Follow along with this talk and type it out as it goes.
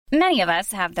Many of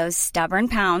us have those stubborn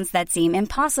pounds that seem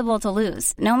impossible to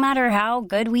lose, no matter how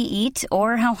good we eat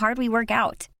or how hard we work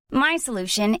out. My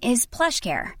solution is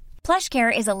PlushCare.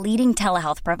 PlushCare is a leading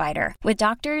telehealth provider with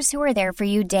doctors who are there for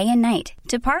you day and night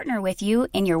to partner with you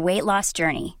in your weight loss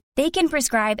journey. They can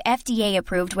prescribe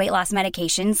FDA-approved weight loss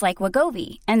medications like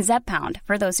Wegovy and Zepbound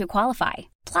for those who qualify.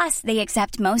 Plus, they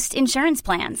accept most insurance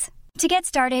plans. To get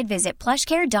started, visit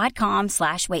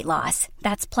plushcare.com/weightloss.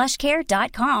 That's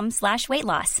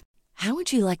plushcare.com/weightloss. How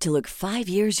would you like to look 5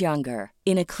 years younger?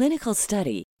 In a clinical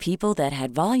study, people that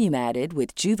had volume added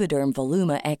with Juvederm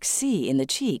Voluma XC in the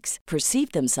cheeks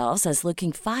perceived themselves as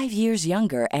looking 5 years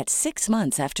younger at 6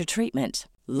 months after treatment.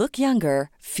 Look younger,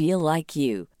 feel like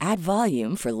you. Add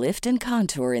volume for lift and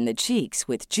contour in the cheeks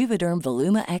with Juvederm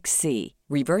Voluma XC.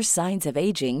 Reverse signs of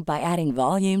aging by adding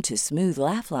volume to smooth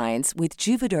laugh lines with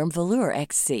Juvederm Volure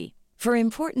XC. For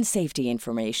important safety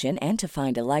information and to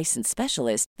find a licensed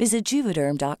specialist, visit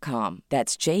Juvederm.com.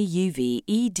 That's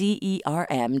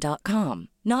JUVEDERM.com.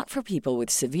 Not for people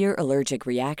with severe allergic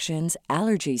reactions,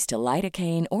 allergies to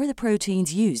lidocaine, or the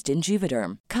proteins used in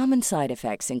Juvederm. Common side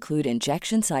effects include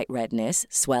injection site redness,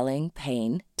 swelling,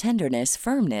 pain, tenderness,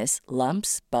 firmness,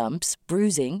 lumps, bumps,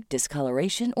 bruising,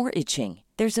 discoloration, or itching.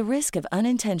 There's a risk of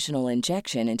unintentional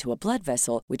injection into a blood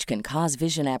vessel, which can cause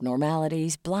vision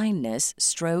abnormalities, blindness,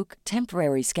 stroke,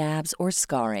 temporary scabs, or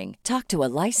scarring. Talk to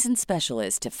a licensed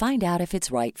specialist to find out if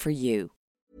it's right for you.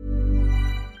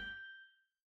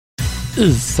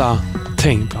 Isa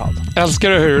Tengblad. Älskar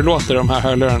du hur det låter de här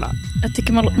hörlurarna? Jag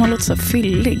tycker man låter så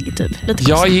fyllig typ. Lite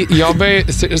jag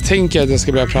tänker att jag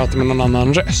ska börja prata med någon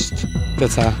annan röst. Det är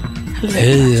så här.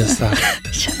 Hej Isa.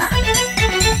 Tjena.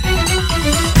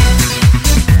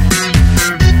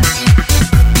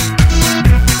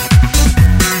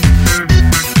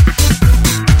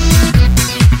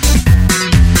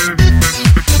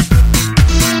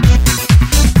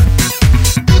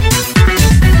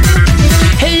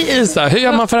 Isa, hur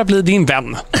gör man för att bli din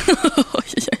vän?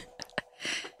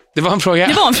 Det var en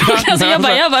fråga. Alltså, jag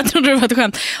bara trodde det var ett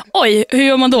skämt. Oj, hur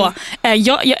gör man då?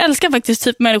 Jag älskar faktiskt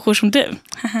typ människor som du.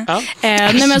 Ja.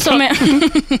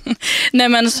 Nej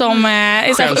men som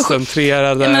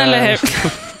självcentrerade. Men eller hur?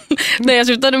 Nej, jag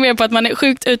slutade mer på att man är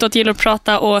sjukt utåt, gillar att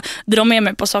prata och dra med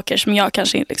mig på saker som jag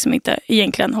kanske liksom inte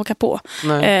egentligen hakar på.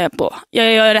 Jag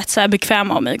är rätt så här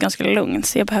bekväm av mig, ganska lugn,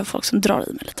 så jag behöver folk som drar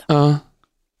i mig lite. Ja.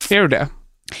 Är du det?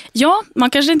 Ja, man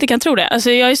kanske inte kan tro det.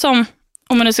 Alltså jag är som,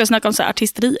 om man nu ska snacka om så här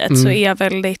artisteriet, så är jag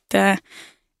väldigt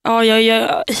jag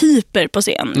är hyper på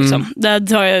scen liksom. Där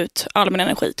drar jag ut all min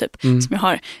energi typ som jag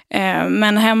har.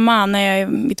 Men hemma när jag är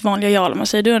mitt vanliga jag, man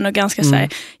säger, då är det nog ganska så här,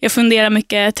 jag funderar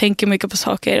mycket, tänker mycket på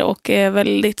saker och är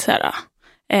väldigt så här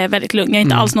väldigt lugn. Jag är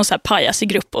inte alls någon så här pajas i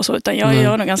grupp och så, utan jag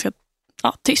är nog ganska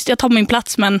tyst. Jag tar min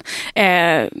plats, men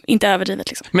inte överdrivet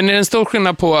liksom. Men är det en stor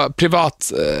skillnad på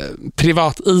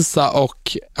privat Isa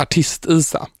och artist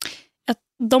Isa?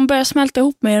 De börjar smälta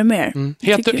ihop mer och mer.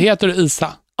 Heter du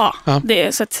Isa? Ja, det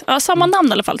är så att, samma namn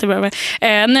i alla fall till början med.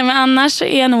 Nej, men annars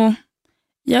är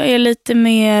jag är lite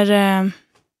mer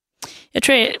jag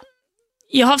tror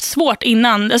jag har haft svårt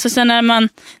innan, alltså sen när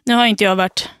nu har inte jag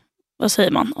varit, vad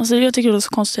säger man? Alltså jag tycker det är så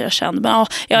konstigt att jag kände.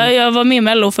 Men jag var med i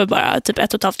Mello för bara typ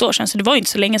 1,5 år sedan, så det var inte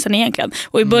så länge sedan egentligen.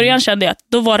 Och i början kände jag att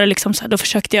då var det liksom så här, då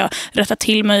försökte jag rätta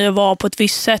till mig och vara på ett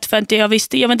visst sätt, för att jag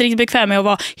var inte riktigt bekväm med att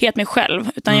vara helt mig själv,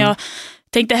 utan jag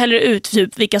tänkte hellre ut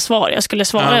typ vilka svar jag skulle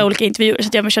svara i olika intervjuer, så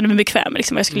att jag kände mig bekväm med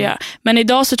liksom vad jag skulle göra. Men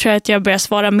idag så tror jag att jag börjar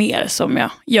svara mer som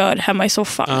jag gör hemma i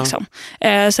soffan liksom.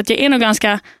 Så att jag är nog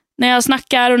ganska, när jag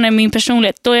snackar och när min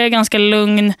personlighet, då är jag ganska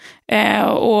lugn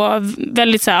och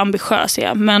väldigt så här ambitiös.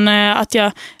 Men att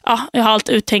jag har allt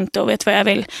uttänkt och vet vad jag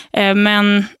vill.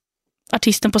 Men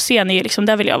artisten på scen är ju liksom,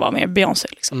 där vill jag vara mer Beyoncé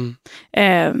liksom.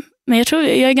 Men jag tror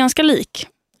jag är ganska lik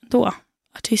då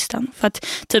artisten. För att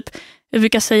typ, jag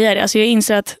brukar säga det, alltså jag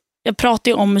inser att jag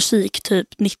pratar ju om musik typ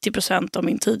 90% av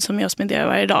min tid som jag spenderar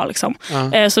varje dag liksom.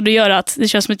 Så det gör att det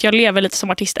känns som att jag lever lite som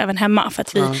artist även hemma, för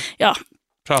att vi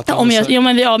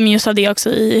men just av det också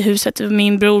i huset.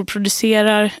 Min bror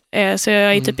producerar, så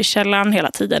jag är typ i källaren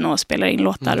hela tiden och spelar in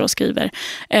låtar och skriver.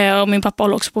 Och min pappa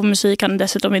håller också på musik, han är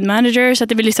dessutom min manager, så att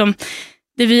det blir liksom,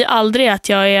 det blir aldrig att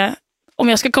jag är, om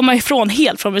jag ska komma ifrån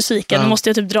helt från musiken, då måste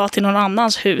jag typ dra till någon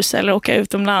annans hus eller åka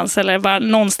utomlands eller bara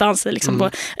någonstans liksom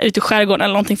ute i skärgården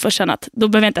eller någonting, för att känna att då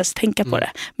behöver jag inte ens tänka på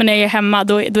det. Men när jag är hemma,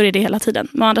 då är det hela tiden.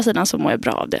 Men å andra sidan så mår jag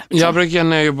bra av det. Jag brukar,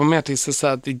 när jag jobbar med artister,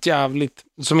 säga att det är jävligt,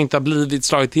 som inte har blivit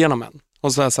slagit igenom än.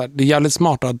 Och så här, det är jävligt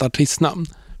smart att ha ett artistnamn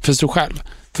för sig själv.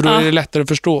 För då är det lättare att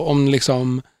förstå om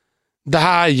liksom det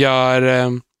här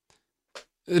gör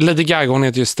Lady Gaga, hon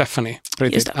heter ju Stephanie.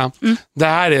 Det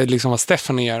här är liksom vad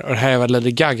Stephanie gör och det här är vad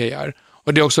Lady Gaga gör.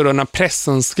 Och det är också då när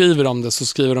pressen skriver om det så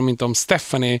skriver de inte om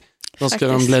Stephanie, de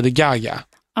skriver om Lady Gaga.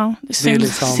 Ja, det är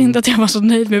liksom... synd att jag var så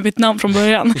nöjd med mitt namn från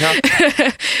början. Ja.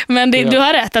 Men du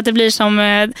har rätt att det blir som,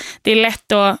 det är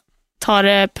lätt att ta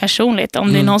det personligt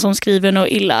om det är någon som skriver något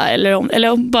illa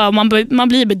eller bara man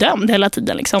blir bedömd hela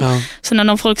tiden liksom. Ja. Så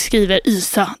när folk skriver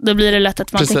Isa, då blir det lätt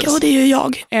att man tänker, det är ju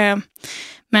jag.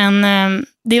 Men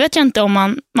det vet jag inte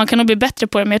om man kan nog bli bättre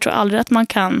på det, men jag tror aldrig att man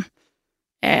kan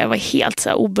vara helt så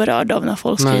här oberörd av när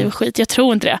folk skriver skit. Jag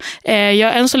tror inte det.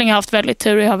 Jag än så länge har haft väldigt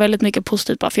tur och jag har väldigt mycket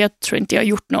positivt bara, för jag tror inte jag har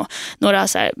gjort några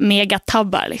så här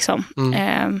megatabbar liksom.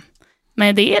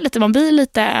 Men det är lite,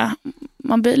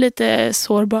 man blir lite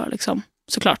sårbar liksom,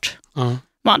 såklart. Å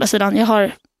andra sidan, jag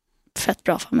har fett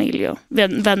bra familj och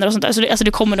vänner och sånt där. Så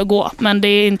det kommer att gå. Men det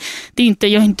är inte,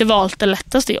 jag har inte valt det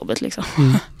lättaste jobbet liksom.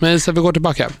 Men Isa, vi går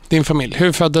tillbaka. Din familj,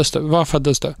 hur föddes du? Var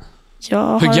föddes du?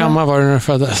 Hur gammal var du när du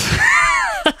föddes?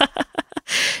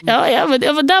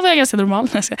 Där var jag ganska normal.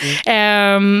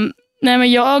 Nej,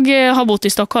 men jag har bott i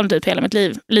Stockholm typ hela mitt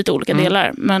liv. Lite olika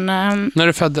delar. Men, när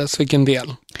du föddes, vilken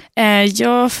del?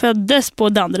 Jag föddes på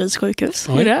Danderyds sjukhus.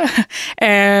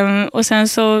 Och sen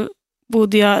så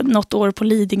bodde jag något år på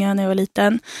Lidingö när jag var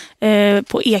liten.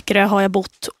 På Ekerö har jag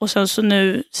bott. Och sen så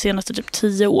nu senaste typ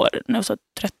 10 år, nu så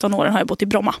 13 åren har jag bott i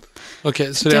Bromma.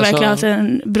 Okej, så det är verkligen alltså...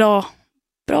 en bra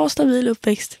stabil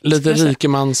uppväxt. Lite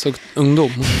rikemans och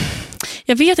ungdom.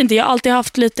 Jag vet inte, jag har alltid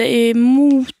haft lite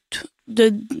emot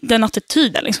den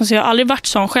attityden liksom. Så jag har aldrig varit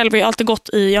sån själv. Jag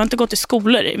har inte gått i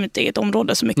skolor i mitt eget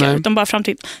område så mycket. Nej. Utan bara fram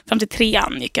till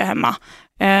 3:an gick jag hemma.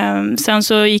 Sen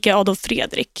så gick jag Adolf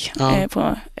Fredrik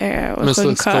på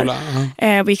musikskola.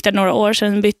 Vi gick där några år,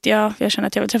 sen bytte jag. Jag kände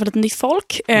att jag ville träffa lite nytt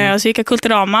folk. Så gick jag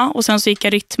Kulturama och sen så gick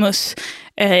jag Rytmus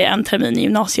en termin i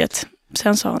gymnasiet.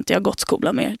 Sen så har inte jag gått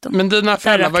skola mer. Men dina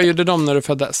föräldrar, vad gjorde de när du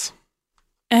föddes?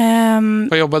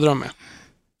 Vad jobbade de med?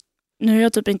 Nu är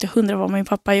jag typ inte 100 vad min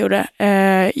pappa gjorde.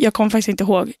 Jag kommer faktiskt inte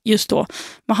ihåg just då.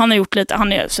 Men han har gjort lite,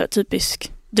 han är så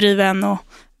typisk driven och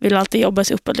vill alltid jobba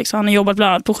sig uppåt. Liksom. Han har jobbat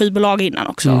bland annat på skivbolag innan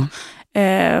också.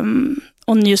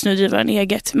 Och just nu driver han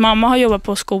eget. Mamma har jobbat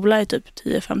på skola i typ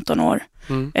 10-15 år.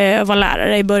 Var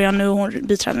lärare i början, nu är hon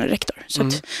biträdande rektor. Så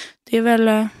att det är väl...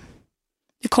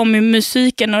 Det kommer ju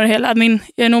musiken och det hela.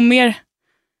 Jag är nog mer...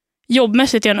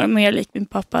 Jobbmässigt är jag nog mer lik min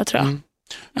pappa, tror jag.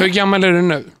 Hur gammal är du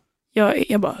nu?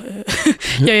 Jag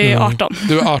är 18.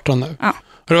 Du är 18 nu? Ja.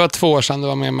 Och det var 2 år sedan du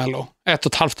var med i Mello?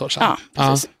 1,5 år sedan? Ja,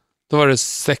 precis. Då var du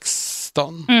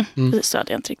 16. Precis, så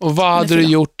hade jag inte riktigt. Och vad hade du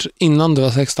gjort innan du var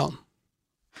 16?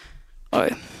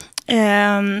 Oj.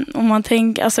 Om man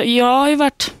tänker, alltså jag har ju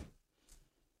varit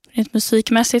rent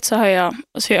musikmässigt så har jag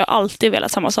alltid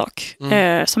velat samma sak.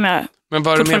 Som jag. Men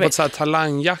var du med på så här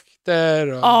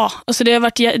talangjakter? Och... Ja, alltså det har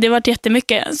varit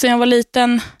jättemycket. Så jag var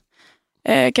liten,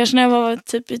 kanske när jag var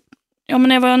typ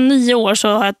när jag var 9 år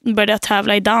så började jag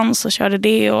tävla i dans och körde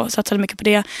det och satsade mycket på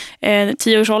det.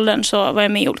 10-årsåldern så var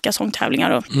jag med i olika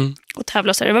sångtävlingar och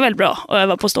tävlade, så det var väldigt bra och jag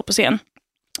var på att stå på scen.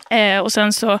 Och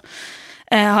sen så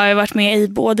har jag varit med i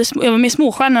jag var med i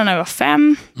Småstjärnorna när jag var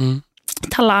 5.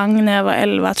 Talang när jag var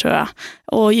 11 tror jag.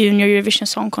 Och Junior Eurovision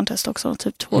Song Contest också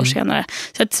typ 2 år senare.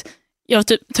 Så att jag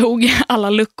typ tog alla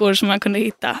luckor som man kunde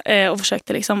hitta och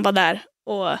försökte liksom vara där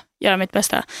och göra mitt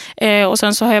bästa. Och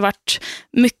sen så har jag varit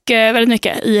väldigt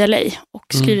mycket i LA och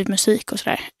skrivit musik och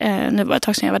sådär. Nu var det ett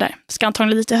tag sedan jag var där. Ska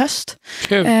antagligen lite i höst.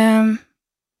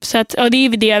 Så att, det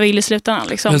är det jag vill i slutändan.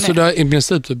 Liksom. Men så du har i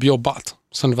princip typ jobbat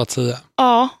som du var 10?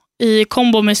 Ja, i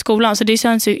kombo med skolan. Så det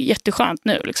känns ju jätteskönt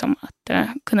nu liksom, att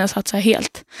kunna satsa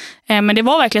helt. Men det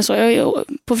var verkligen så.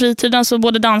 På fritiden så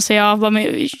både dansade jag, var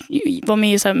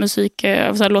med i så här musik,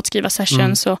 så här låtskriva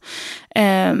sessions.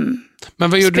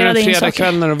 Men vad gjorde du en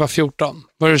fredagkväll när du var 14?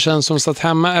 Var det tjejen som satt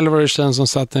hemma eller var det tjejen som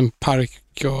satt i en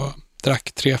park och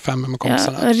drack 3-5 med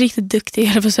kompisarna? Jag var riktigt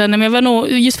duktig. Men jag var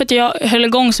nog, just för att jag höll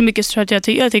igång så mycket så tror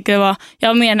jag tyckte jag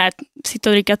var mer när att sitta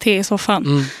och dricka te i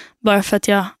soffan. Bara för att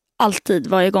jag alltid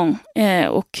var igång.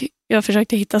 Och jag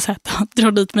försökte hitta sätt att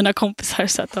dra dit mina kompisar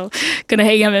så att de kunde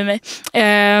hänga med mig.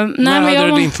 När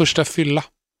hade du din första fylla?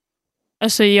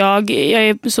 Alltså jag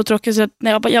är så tråkig så att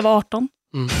när jag var 18.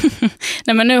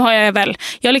 Nej, men nu har jag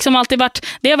har liksom alltid varit,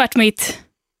 det har varit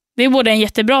det är både en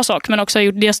jättebra sak men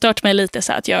också det har stört mig lite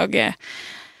så att jag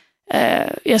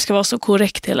ska vara så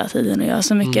korrekt hela tiden och göra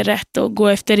så mycket rätt och gå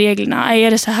efter reglerna.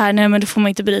 Är det så här? Nej, men då får man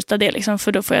inte bryta det liksom,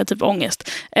 för då får jag typ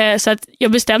ångest. Så att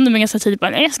jag bestämde mig ganska tidigt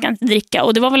att jag ska inte dricka.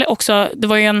 Och det var väl också, det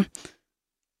var ju en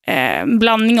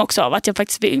blandning också av att jag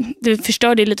faktiskt det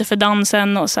förstörde lite för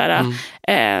dansen och så här.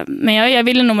 Men jag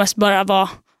ville nog mest bara vara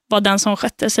den som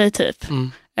skötte sig typ.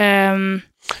 Men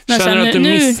känner du att du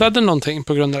missade någonting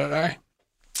på grund av det där?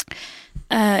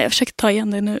 Jag försöker ta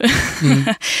igen det nu.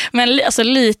 Men alltså,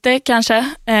 lite kanske.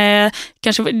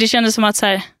 Kanske. Det kändes som att så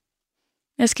här,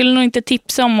 jag skulle nog inte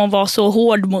tipsa om att vara så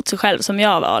hård mot sig själv som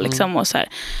jag var. Liksom, och så här,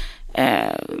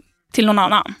 till någon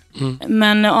annan.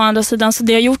 Men å andra sidan, så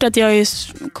det har gjort att jag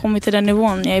har kommit till den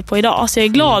nivån jag är på idag. Så jag är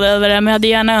glad över det, men jag hade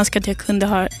gärna önskat att jag kunde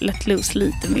ha let loose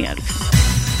lite mer.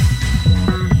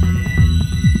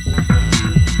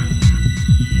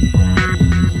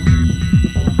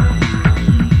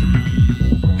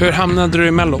 Hur hamnade du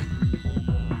i Mello?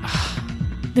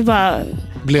 Det bara...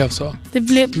 Blev så.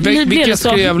 Vilka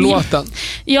skrev låten?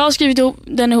 Jag har skrivit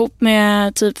den ihop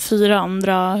med typ 4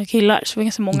 andra killar. Så det var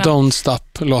ganska många. Don't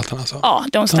Stop-låten alltså? Ja,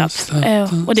 Don't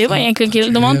Stop. Och det var egentligen killar.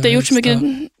 De har inte gjort så mycket,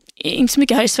 inte så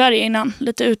mycket här i Sverige innan.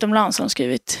 Lite utomlands som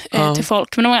skrivit till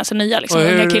folk. Men de var ganska nya, liksom,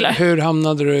 unga killar. Hur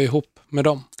hamnade du ihop med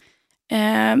dem?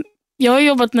 Jag har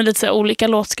jobbat med lite så olika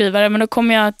låtskrivare, men då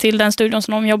kom jag till den studion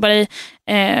som de jobbar i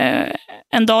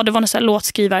en dag. Det var en sån här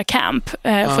låtskrivarcamp.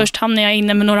 Först hamnade jag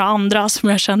inne med några andra som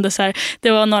jag kände så här,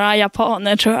 det var några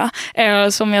japaner tror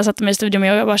jag, som jag satte mig i studion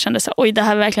med, och jag bara kände så här, oj, det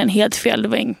här är verkligen helt fel. Det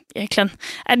var egentligen,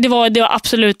 det var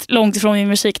absolut långt ifrån min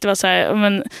musik. Det var så här,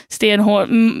 men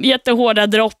jättehårda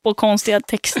dropp och konstiga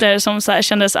texter som så här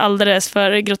kändes alldeles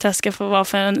för groteska för att vara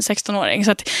för en 16-åring.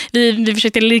 Så att vi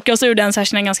försökte lirka oss ur den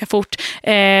sessionen ganska fort.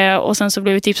 Och sen så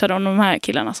blev vi tipsade om de här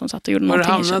killarna som satt och gjorde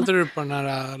någonting. Hur hamnade du på den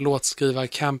här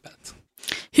låtskrivarcampet?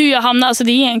 Hur jag hamnade, alltså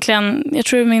det är egentligen, jag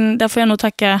tror där får jag nog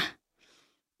tacka,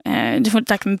 du får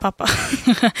tacka min pappa.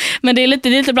 Men det är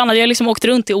lite blandat. Jag har liksom åkt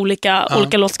runt i olika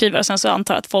låtskrivare, sen så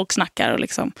antar jag att folk snackar och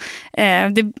liksom,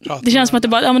 det känns som att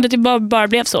det bara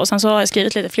blev så. Och sen så har jag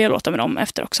skrivit lite fler låtar med dem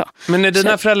efter också. Men är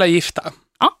dina föräldrar gifta?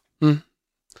 Ja.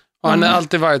 Och han har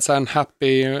alltid varit så här en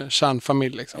happy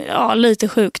kärnfamilj liksom. Ja, lite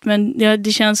sjukt, men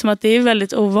det känns som att det är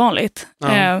väldigt ovanligt.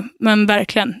 Men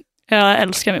verkligen, jag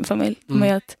älskar min familj. De är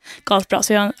helt galet bra.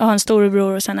 Så jag har en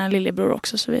storebror och sen en lillebror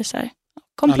också, så vi är så här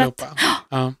komplett.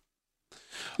 Ja.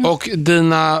 Och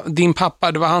din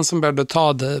pappa, det var han som började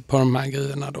ta dig på de här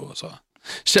grejerna då och så.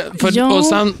 Och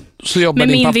sen så jobbar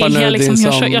din pappa vilja, nu liksom,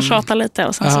 som... Jag tjatar lite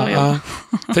och sen så jobbar.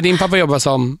 För din pappa jobbar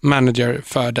som manager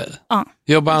för dig. Ja.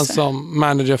 Jobbar han som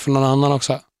manager för någon annan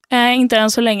också? Inte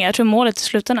än så länge. Jag tror målet i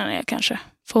slutändan är kanske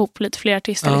få ihop lite fler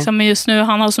artister. Liksom. Men just nu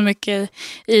han har så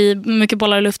mycket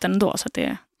bollar i luften ändå. Så att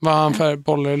det, vad har han för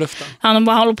bollar i luften? Han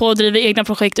bara håller på att driva egna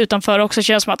projekt utanför också.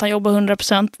 Känns som att han jobbar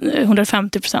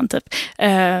 150% typ.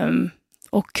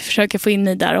 Och försöker få in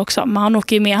i där också. Men han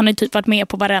åker med. Han har typ varit med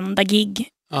på varenda gig.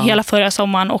 Hela förra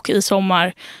sommaren och i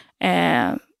sommar.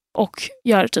 Och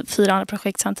gör typ 4 andra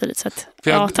projekt samtidigt. Så att,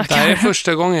 det här är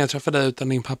första gången jag träffade dig utan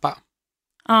din pappa.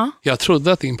 Ja. Jag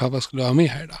trodde att din pappa skulle vara med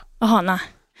här idag. Jaha, nej.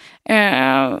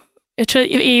 Jag tror,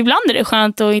 ibland är det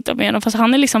skönt att inte ha med honom. Fast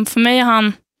han är liksom, för mig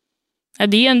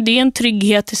det är en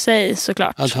trygghet i sig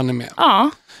såklart. Att han är med? Ja.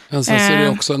 Men sen så är det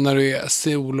också, när du är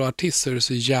soloartist så är du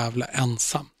så jävla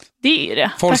ensam. Det är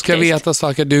det. Folk ska veta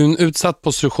saker. Du är i en utsatt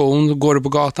position, går du på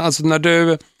gatan. Alltså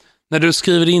när du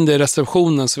skriver in det i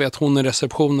receptionen så vet hon i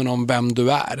receptionen om vem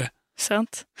du är.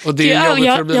 Sant. Och det är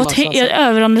jag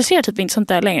överanalyserar typ inte sånt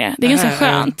där längre. Det är ganska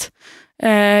skönt.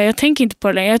 Jag tänker inte på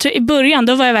det längre. Jag tror, i början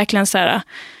då var jag verkligen så här,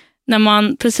 när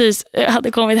man precis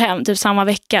hade kommit hem typ samma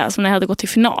vecka som när jag hade gått till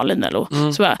final i Mello.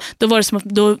 Så då var det som att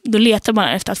då letade man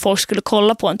efter att folk skulle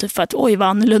kolla på en typ för att oj vad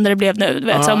annorlunda det blev nu. Du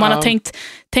vet. Så man har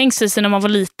tänkt sig när man var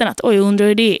liten att oj undrar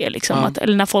hur det är liksom,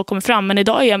 eller när folk kommer fram. Men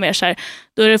idag är jag mer så här,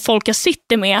 då är det folk jag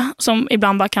sitter med som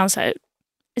ibland bara kan så här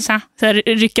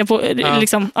rycka på,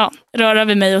 liksom, röra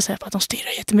vid mig och säga att de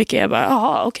stirrar jättemycket. Jag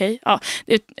bara, okej. Ja.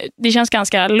 Det känns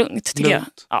ganska lugnt, tycker jag.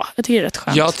 Ja, jag tycker det är rätt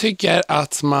skönt. Jag tycker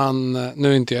att man,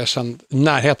 nu är inte jag känd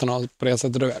närheten av på det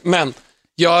sättet du är, men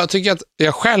jag tycker att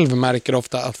jag själv märker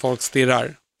ofta att folk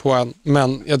stirrar på en,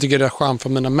 men jag tycker det är skönt för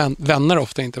mina vänner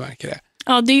ofta inte märker det.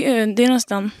 Ja, det är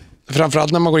nästan...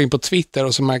 Framförallt när man går in på Twitter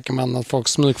och så märker man att folk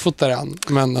smygfotar en,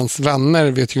 men ens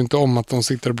vänner vet ju inte om att de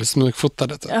sitter och blir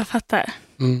smygfotade. Typ. Jag fattar.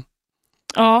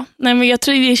 Ja, nej, men jag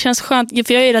tror det känns skönt,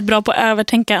 för jag är rätt bra på att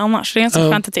övertänka annars. Det är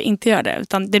ganska skönt att jag inte gör det,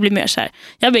 utan det blir mer så här.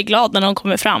 Jag blir glad när de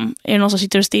kommer fram. Är det någon som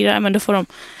sitter och stirrar, men då får de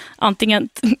antingen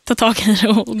ta tag i det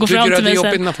och gå fram till mig. Tycker du att det är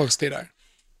jobbigt när folk stirrar?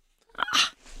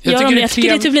 Jag tycker det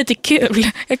är typ lite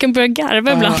kul. Jag kan börja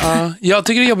garva ibland. Jag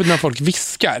tycker det är jobbigt när folk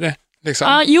viskar.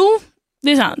 Liksom. Jo,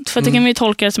 det är sant. För att det kan man ju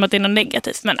tolka det som att det är något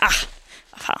negativt. Men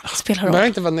fan, det spelar roll. Det behöver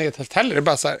inte vara negativt heller. Det är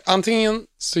bara så här, antingen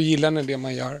så gillar ni det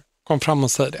man gör. Kom fram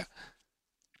och säg det.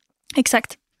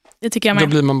 Exakt, det tycker jag med. Då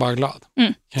blir man bara glad.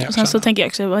 Och sen så tänker jag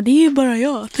också, det är ju bara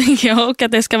jag, tänker jag. Och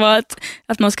att det ska vara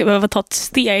att man ska behöva ta ett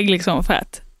steg liksom, för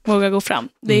att våga gå fram.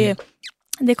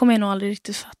 Det kommer jag nog aldrig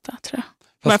riktigt fatta, tror jag.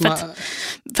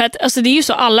 För att alltså, det är ju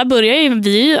så, alla börjar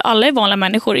ju, alla är vanliga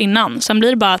människor innan. Sen blir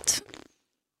det bara att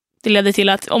det leder till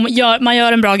att om man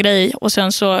gör en bra grej och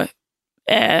sen så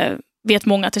vet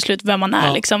många till slut vem man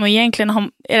är. Liksom. Och egentligen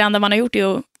är det enda man har gjort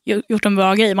är att gjort en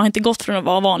bra grej. Man har inte gått från att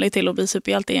vara vanlig till att bli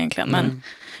superhjälte egentligen. Men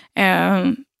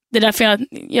det är därför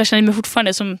jag känner mig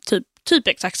fortfarande som typ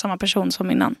exakt samma person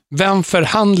som innan. Vem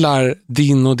förhandlar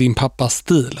din och din pappas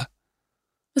stil?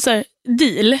 Så här,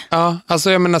 deal? Ja,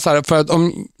 alltså jag menar så här, för att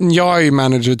om jag är ju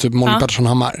manager typ Molly Pettersson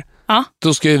Hammar,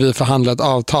 då ska ju vi förhandla ett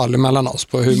avtal mellan oss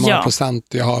på hur många procent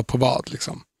jag har på vad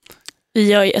liksom.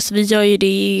 Vi gör ju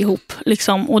det ihop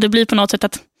liksom, och det blir på något sätt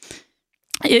att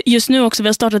just nu också, vi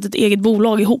har startat ett eget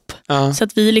bolag ihop. Så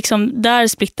att vi liksom, där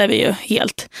splittar vi ju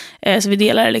helt. Så vi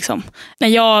delar det liksom. När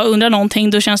jag undrar någonting,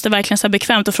 då känns det verkligen så här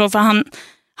bekvämt att fråga, för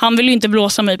han vill ju inte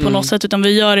blåsa mig på något sätt, utan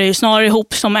vi gör det ju snarare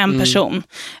ihop som en person.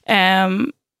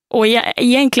 Och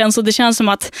egentligen så det känns som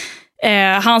att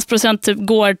hans procent typ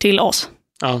går till oss.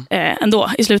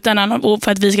 Ändå i slutändan, och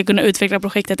för att vi ska kunna utveckla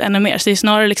projektet ännu mer. Så det är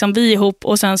snarare liksom vi ihop,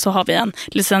 och sen så har vi en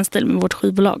licensdeal med vårt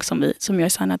skivbolag som jag är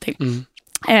signad till.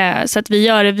 Så att vi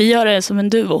gör det som en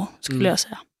duo, skulle jag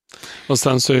säga. Och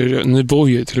sen så ni bor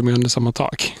ju till och med under samma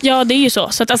tak. Ja, det är ju så.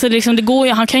 Så att alltså, liksom, det går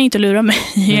ju, han kan ju inte lura mig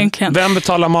egentligen. Vem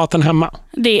betalar maten hemma?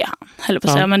 Det är han, höll på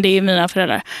att säga, men det är mina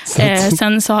föräldrar.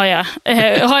 Sen så har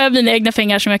jag mina egna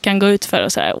pengar som jag kan gå ut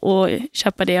för och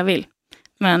köpa det jag vill.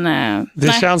 Men,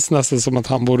 det känns nästan som att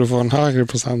han borde få en högre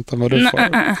procent än vad du får.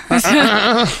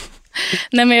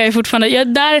 Nej, men jag är fortfarande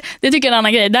det tycker jag är en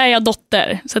annan grej. Där är jag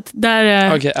dotter. Så att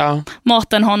där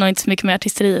maten har nog inte så mycket med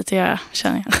artisteriet att göra,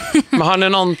 känner jag. Men har ni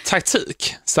någon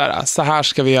taktik? Så här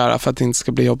ska vi göra för att det inte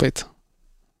ska bli jobbigt.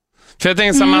 För jag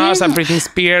tänker så man har så här Britney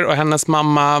Spears och hennes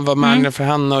mamma var manager för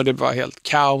henne, och det var helt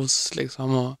kaos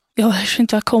liksom. Och jag kanske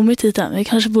inte har kommit hit än. Vi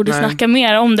kanske borde snacka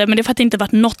mer om det, men det är för att det inte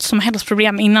varit något som helst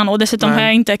problem innan, och dessutom har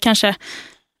jag inte kanske.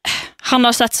 Han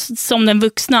har sett som den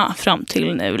vuxna fram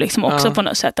till nu liksom också på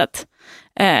något sätt att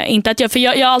inte att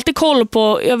jag har alltid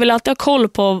jag vill alltid ha koll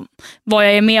på vad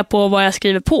jag är med på och vad jag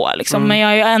skriver på liksom, men jag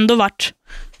har ju ändå varit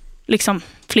liksom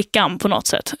flickan på något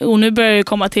sätt, och nu börjar det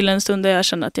komma till en stund där jag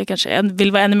känner att jag kanske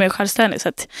vill vara ännu mer självständig, så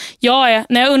att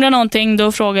när jag undrar någonting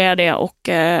då frågar jag det, och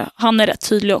han är rätt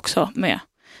tydlig också med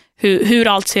hur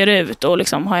allt ser ut, och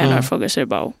liksom har jag några frågor så är det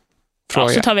bara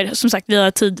så tar vi det. Som sagt, vi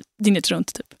har tid dygnet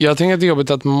runt typ. Jag tänker att det är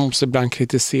jobbigt att man måste ibland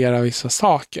kritisera vissa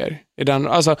saker.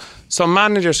 Alltså, som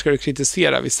manager ska du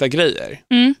kritisera vissa grejer.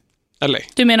 Eller?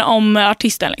 Du menar om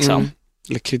artisten liksom?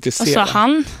 Eller kritisera.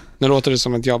 Alltså Nu låter det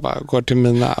som att jag bara går till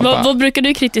mina. Vad brukar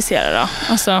du kritisera då?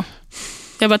 Alltså,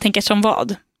 jag bara tänker som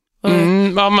vad?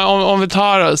 Om vi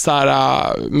tar så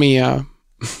här med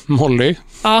Molly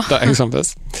då,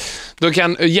 exempelvis. Då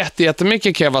kan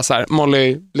jättemycket kan vara så här,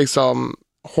 Molly liksom,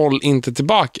 håll inte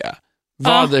tillbaka.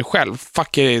 Var dig själv,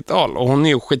 fuck it all. Och hon är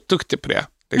ju skitduktig på det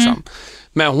liksom.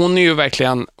 Men hon är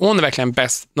verkligen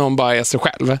bäst när hon bara är sig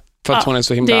själv, för att hon är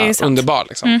så himla underbar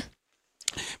liksom.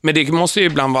 Men det måste ju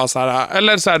ibland vara så här,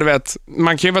 eller så här, du vet,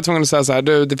 man kan ju vara tvungen att säga så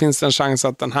här, det finns en chans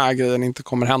att den här grejen inte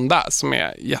kommer hända, som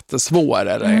är jättesvår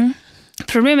eller.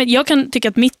 Problemet, jag kan tycka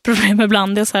att mitt problem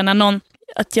ibland är så här, när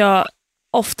att jag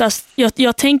oftast,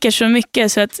 jag tänker så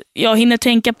mycket så att jag hinner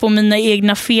tänka på mina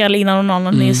egna fel innan någon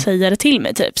annan säger det till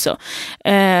mig typ så.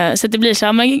 Så det blir så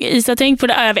här, men Isa, tänk på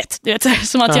det. Jag vet, du vet,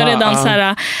 som att jag redan så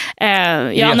här,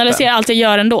 jag analyserar allt jag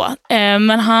gör ändå.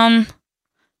 Men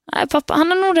pappa,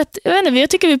 han är nog rätt, jag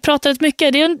tycker vi pratar rätt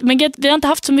mycket, men vi har inte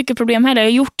haft så mycket problem heller.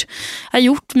 Jag har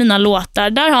gjort mina låtar,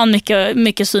 där har han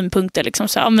mycket synpunkter liksom,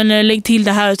 så men lägg till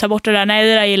det här och ta bort det där, nej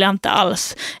det där gillar jag inte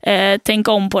alls, tänk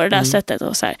om på det där sättet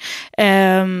och så här.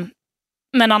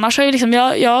 Men annars har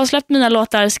jag har släppt mina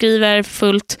låtar, skriver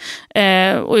fullt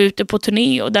och ute på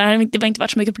turné, och där har det inte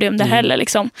varit så mycket problem där heller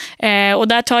liksom. Och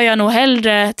där tar jag nog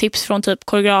hellre tips från typ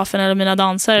koreografen eller mina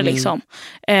dansare liksom.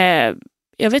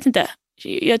 Jag vet inte.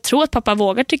 Jag tror att pappa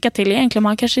vågar tycka till egentligen,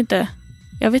 man kanske inte,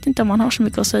 jag vet inte om han har så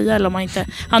mycket att säga, eller om han inte,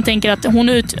 han tänker att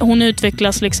hon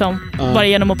utvecklas liksom bara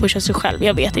genom att pusha sig själv,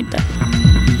 jag vet inte.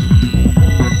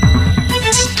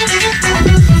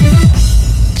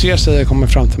 3 tjejer kommer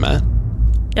fram till mig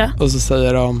och så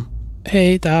säger de,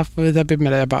 hej, det här får vi där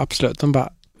med dig. Jag bara, absolut. De bara,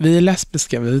 vi är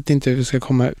lesbiska, vi vet inte hur vi ska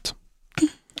komma ut.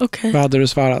 Okej. Vad hade du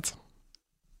svarat?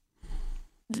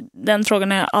 Den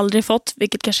frågan har jag aldrig fått,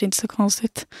 vilket kanske inte är så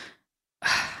konstigt.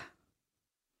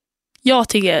 Jag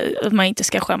tycker att man inte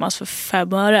ska skämmas för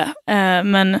 5 öre.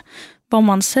 Men vad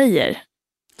man säger.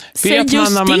 Vet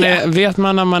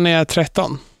man när man är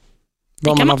 13?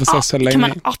 Vad man har för sexuell läggning? Det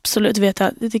kan man absolut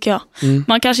veta, det tycker jag.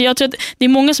 Jag tror att det är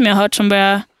många som jag har hört som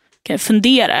börjar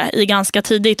fundera i ganska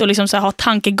tidigt och liksom så här, ha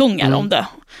tankegångar om det.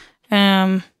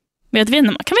 Men jag vet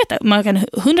inte, man kan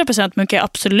 100% man kan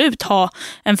absolut ha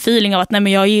en feeling av att nej,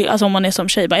 men alltså om man är som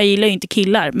tjej, jag gillar ju inte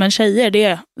killar, men tjejer, det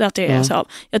är så.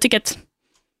 Jag tycker att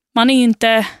man är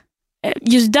inte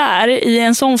just där, i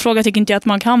en sån fråga tycker inte jag att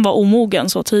man kan vara omogen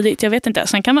så tidigt. Jag vet inte,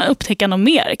 sen kan man upptäcka något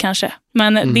mer kanske.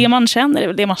 Men det man känner är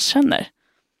väl det man känner.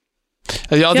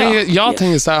 Jag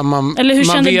tänker så här, man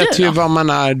vet ju vad man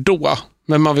är då.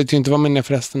 Men man vet ju inte vad man är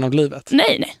för resten av livet.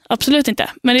 Nej, absolut inte.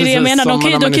 Men det är det jag menar.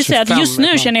 De kan ju säga att just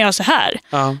nu känner jag så här.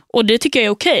 Ja. Och det tycker jag är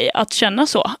okej att känna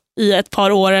så i ett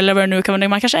par år eller vad det nu kan vara.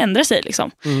 Man kanske ändrar sig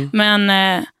liksom. Men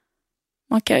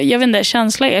jag vet inte,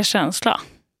 känsla är känsla.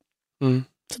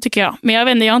 Så tycker jag. Men jag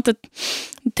vet inte, jag har inte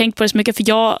tänkt på det så mycket, för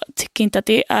jag tycker inte att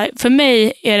det är, för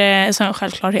mig är det en sån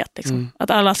självklarhet liksom,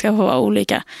 att alla ska få vara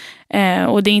olika.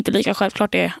 Och det är inte lika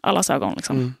självklart i allas ögon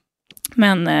liksom.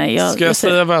 Men ska jag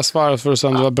säga vad jag svarade för att se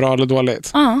om det var bra eller dåligt?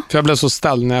 För jag blev så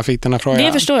ställd när jag fick den här frågan.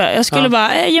 Det förstår jag. Jag skulle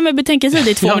bara ge mig betänketid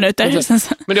i 2 minuter.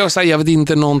 Men det är också, jag vet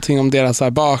inte någonting om deras här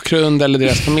bakgrund eller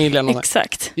deras familj. Eller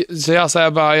exakt. Så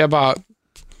jag bara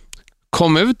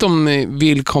kom ut om ni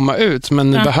vill komma ut,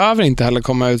 men ni behöver inte heller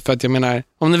komma ut, för att jag menar,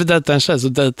 om ni vill dejta en tjej så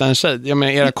dejta en tjej. Jag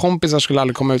menar, era kompisar skulle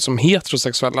aldrig komma ut som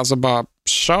heterosexuella, alltså bara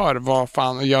kör vad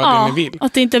fan och gör det ni vill.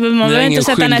 Att inte, man behöver inte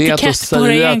sätta en etikett på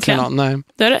det egentligen. Nej.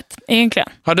 Det är rätt, egentligen.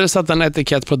 Har du satt en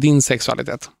etikett på din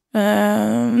sexualitet?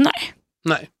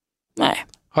 Nej.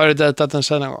 Har du dejtat en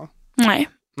tjej någon gång? Nej,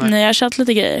 jag har chatt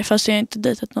lite grejer, fast jag har inte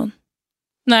dejtat någon.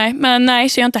 Nej,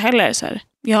 så jag inte heller så här.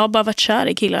 Jag har bara varit kär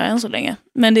i killar än så länge.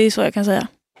 Men det är så jag kan säga.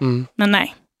 Men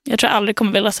nej, jag tror jag aldrig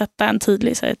kommer vilja sätta en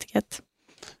tydlig så här, etikett.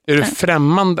 Är du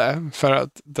främmande för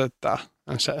att dejta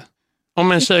en tjej?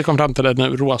 Om en tjej kom fram till dig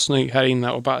nu, råsnygg här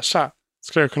inne, och bara, tja,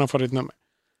 skulle jag kunna få ditt nummer?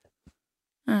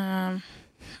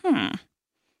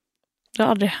 Det har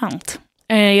aldrig hänt.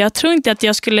 Jag tror inte att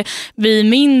jag skulle bli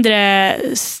mindre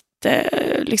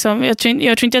liksom, jag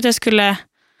tror inte att jag skulle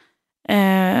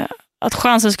att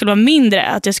chansen skulle vara mindre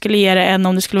att jag skulle ge det än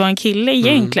om det skulle vara en kille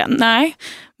egentligen. Nej,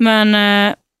 men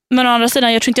å andra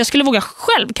sidan, jag tror inte jag skulle våga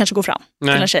själv kanske gå fram till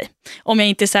en tjej om jag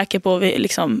inte är säker på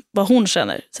liksom, vad hon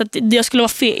känner. Så att jag skulle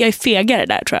vara jag är fegare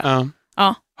där, tror jag.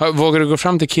 Ja. Vågar du gå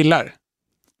fram till killar?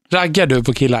 Raggar du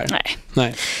på killar?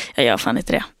 Nej. Jag gör fan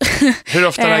inte det. Hur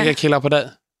ofta raggar killar på dig?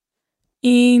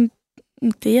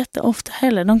 Inte jätteofta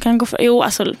heller. De kan gå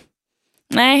för...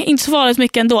 nej, inte så farligt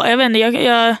mycket ändå. Jag vet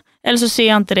inte, eller så ser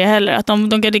jag inte det heller. Att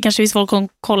det kanske finns folk som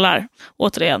kollar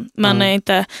återigen. Men det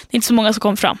är inte så många som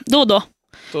kommer fram. Då.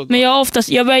 Men jag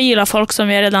börjar gilla folk som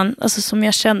jag redan, alltså som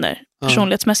jag känner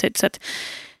personlighetsmässigt. Så att,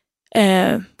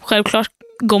 självklart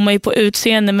går man ju på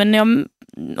utseende, men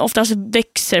oftast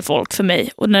växer folk för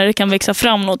mig. Och när det kan växa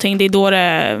fram någonting, det är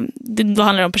då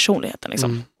handlar det om personligheten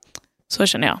liksom. Så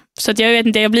känner jag. Så att jag vet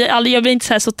inte, jag blir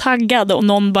inte så taggad om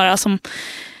någon bara som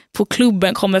på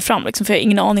klubben kommer fram liksom, för jag har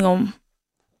ingen aning om,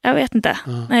 jag vet inte.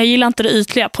 Nej, jag gillar inte det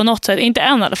ytliga på något sätt. Inte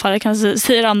än i alla fall, jag kan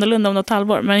säga annorlunda om något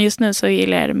halvår, men just nu så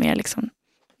gillar jag det mer liksom,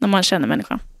 när man känner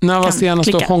människan. När var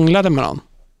senast du hånglade med någon?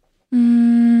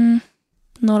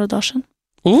 Några dagar sedan.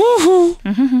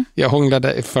 Jag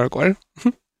hånglade i förrgår.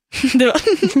 Det var...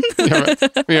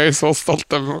 jag är så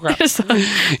stolt över mig själv.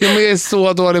 Jag är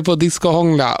så dålig på att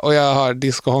discohångla, och jag har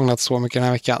discohånglat så mycket den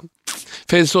här veckan.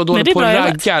 För jag är så dålig på att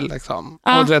ragga liksom.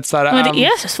 Och men det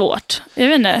är så svårt. Jag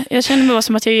vet inte. Jag känner mig bara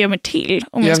som att jag gör mig till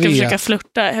om jag ska försöka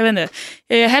flirta. Jag vet inte.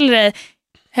 Jag är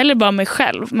hellre bara mig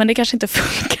själv, men det kanske inte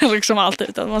funkar liksom alltid,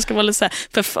 utan man ska vara lite så här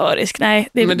förförisk. Nej,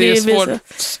 det är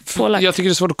svårt. Jag tycker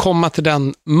det är svårt att komma till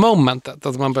den momentet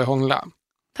att man börjar hångla.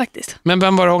 Faktiskt. Men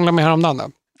vem var det hångla med häromdagen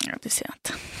då? Ja, det ser jag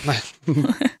inte. Nej.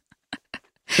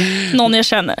 Någon jag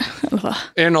känner.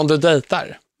 Är det någon du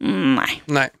dejtar?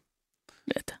 Nej.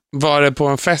 Var det på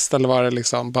en fest eller var det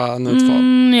liksom bara ni två?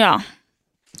 Ja,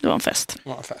 det var en fest.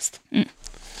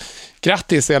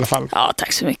 Grattis i alla fall. Ja,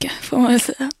 tack så mycket. Får man väl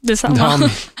säga. Detsamma.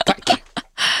 Tack.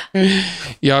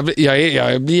 Jag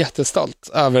blir jättestolt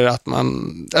över att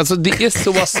man... Alltså det är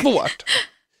så svårt.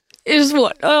 Är det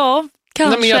svårt? Ja,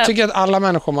 kanske. Nej, men jag tycker att alla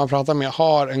människor man pratar med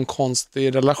har en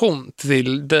konstig relation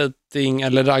till dating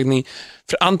eller raggning.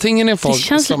 För antingen är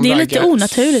folk som det är lite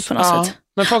onaturligt på något sätt.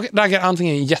 Men folk raggar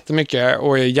antingen jättemycket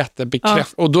och är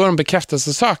och då är de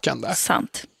bekräftelsesökande.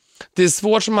 Sant. Det är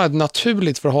svårt som har ett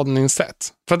naturligt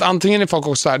förhållningssätt. För att antingen är folk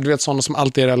också här, du vet, sådana som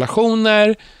alltid är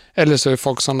relationer, eller så är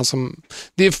folk sådana som...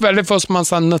 Det är väldigt få som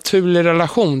har en naturlig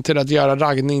relation till att göra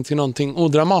raggning till någonting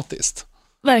odramatiskt.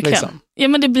 Verkligen. Liksom. Ja,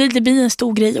 men det blir en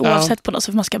stor grej oavsett på något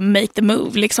sätt. Man ska make the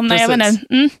move. Liksom. Nej, jag vet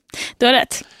inte. Du har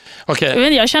rätt.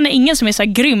 Okay. Jag känner ingen som är så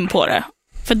här grym på det.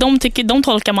 För de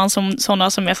tolkar man som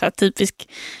sådana som är så här typisk,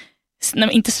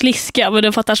 inte sliska, men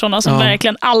du fattar, sådana som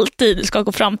verkligen alltid ska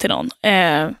gå fram till någon.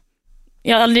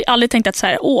 Jag har aldrig tänkt att så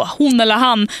här, hon eller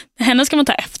han, henne ska man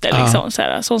ta efter. Liksom,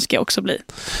 så ska jag också bli.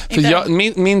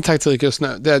 För min taktik just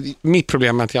nu, mitt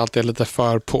problem är att jag alltid är lite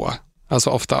för på. Alltså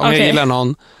ofta, om jag gillar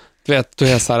någon, du vet, då är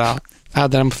jag så här,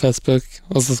 addar den på Facebook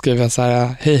och så skriver jag så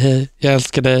här, hej, jag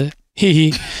älskar dig,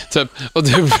 hihi, typ, och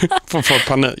du får få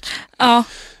panik. Ja,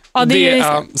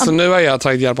 så nu har jag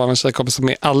tagit hjälp av en tjejkompis som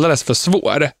är alldeles för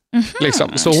svår.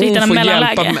 Liksom. Så hon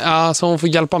får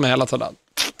hjälpa mig hela tiden.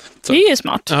 Så. Det är ju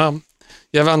smart. Ja.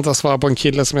 Jag väntar svara på en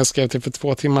kille som jag skrev till för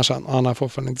 2 timmar sedan och han har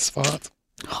fortfarande inte svarat.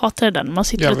 Hatar den. Man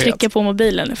sitter och trycker på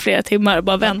mobilen i flera timmar och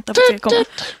bara väntar på att det kommer.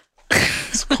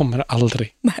 Så kommer det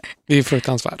aldrig. Nej. Det är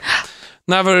fruktansvärt.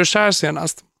 När var du kär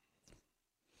senast?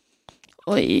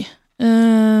 Oj.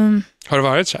 Har du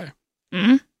varit kär?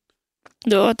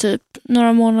 Det var typ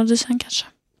några månader sedan kanske.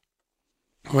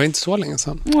 Det var inte så länge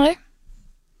sedan. Nej.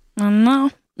 Men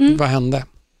Vad hände?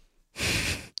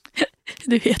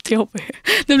 Du vet jobbigt.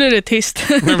 Nu blir det tyst.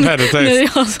 Nu är det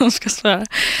jag som ska svara.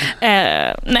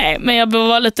 Nej, men jag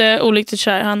var lite olyckligt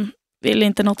kär. Han ville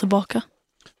inte nå tillbaka.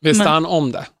 Visste han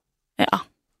om det? Ja.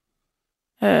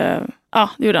 Ja,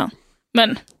 det gjorde han.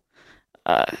 Men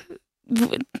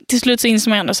till slut så inser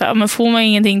man ändå så här, men får man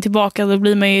ingenting tillbaka då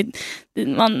blir man ju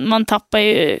man tappar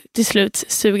ju till slut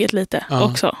suget lite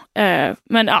också.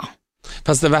 Men ja.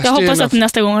 Fast det värsta jag hoppas att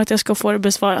nästa gång att jag ska få det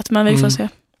besvarat, men vi får se.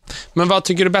 Men vad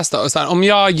tycker du är bäst då? Så här, om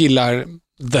jag gillar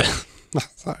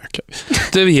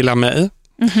du gillar mig.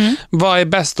 Vad är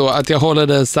bäst då? Att jag håller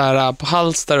dig så här på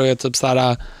halster och är typ så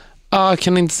här,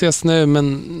 kan inte ses nu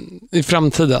men i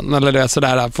framtiden eller det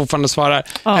sådär fortfarande svarar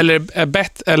eller är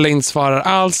bättre eller inte svarar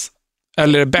alls,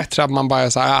 eller är det bättre att man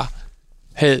bara säger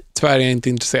hej, tyvärr är jag inte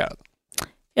intresserad?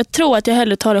 Jag tror att jag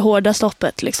hellre tar det hårda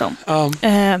stoppet liksom.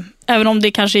 Även om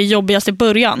det kanske är jobbigast i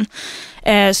början,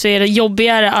 så är det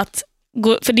jobbigare att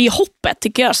gå, för det är hoppet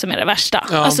tycker jag som är det värsta.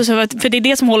 Alltså, för det är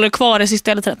det som håller kvar det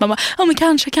istället för att man bara, men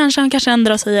kanske han kanske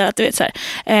ändrar och säger att du vet så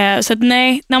här. Så att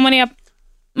nej, när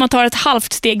man tar ett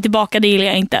halvt steg tillbaka, det gillar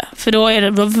jag inte. För då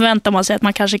förväntar man sig att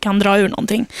man kanske kan dra ur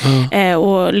någonting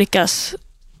och lyckas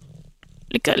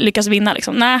vinna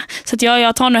liksom. Nej, så att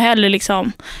jag tar nog hellre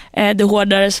liksom det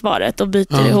hårdare svaret och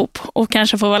byter ihop och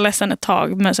kanske får vara ledsen ett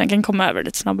tag men sen kan komma över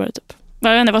lite snabbare typ.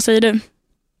 Vad säger du?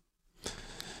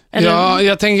 Eller? Ja,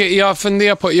 jag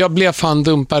funderar på, jag blev fan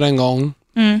dumpad en gång.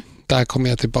 Där kommer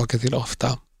jag tillbaka till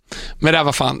ofta. Men det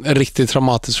var fan riktigt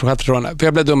traumatiskt för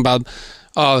jag blev dumpad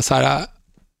av så här,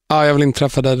 jag vill inte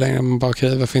träffa dig längre, men bara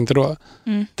okej, varför inte då?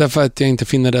 Därför att jag inte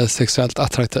finner det sexuellt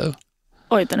attraktiv.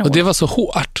 Oj, och det var så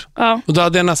hårt. Och då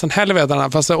hade jag nästan helvete.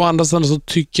 Fast å andra sidan så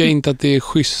tycker jag inte att det är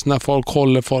schysst när folk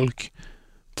håller folk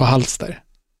på halster.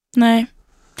 Nej.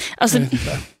 Alltså,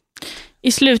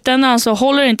 i slutändan så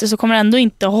håller det inte, så kommer det ändå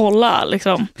inte att hålla.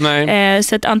 Liksom. Nej.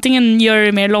 Så att antingen gör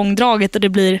det mer långdraget och det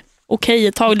blir okej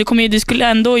ett tag. Det skulle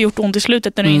ändå ha gjort ont i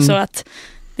slutet när du insåg att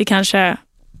det kanske...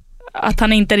 att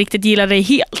han inte riktigt gillar dig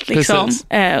helt liksom,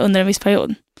 under en viss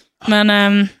period.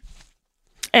 Men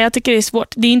jag tycker det är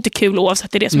svårt. Det är inte kul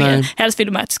oavsett det som är. Helst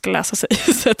vill man att det ska läsa sig.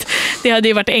 Så att det hade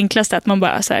ju varit det enklaste att man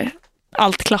bara så här,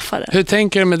 allt klaffade. Hur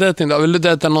tänker du med dejting då? Vill du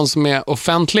dejta någon som är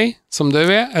offentlig som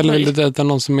du är? Eller vill du dejta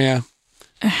någon som är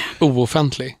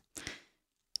ooffentlig?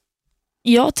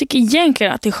 Jag tycker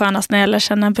egentligen att det är skönast när jag lär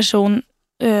känna en person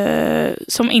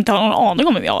som inte har någon aning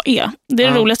om vem jag är. Det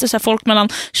är det roligaste, så här, folk mellan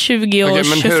 20 och 25.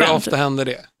 Men hur ofta händer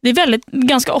det? Det är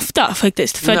ganska ofta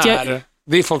faktiskt. För att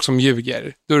det är folk som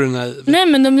ljuger. Då är du naiv.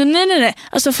 Nej.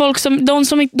 Alltså folk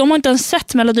de har inte ens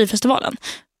sett Melodifestivalen.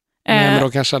 Nej, men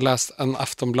de kanske har läst en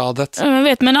Aftonbladet. Jag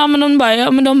vet, men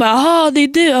de bara, det är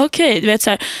du, okej. Du vet så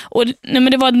här. Och nej,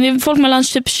 men det var folk mellan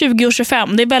typ 20 och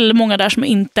 25. Det är väldigt många där som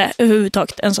inte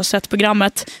överhuvudtaget ens har sett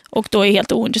programmet och då är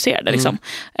helt ointresserade liksom.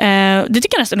 Det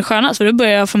tycker jag nästan är skönast, för då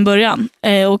börjar jag från början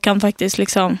och kan faktiskt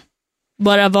liksom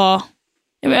bara vara,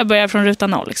 jag börjar från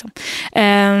rutan 0 liksom.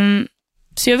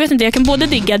 Så jag vet inte, jag kan både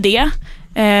digga det,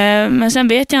 men sen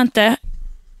vet jag inte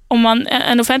om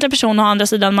en offentlig person har andra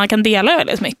sidan, man kan dela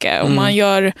väldigt mycket och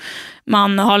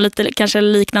man har lite kanske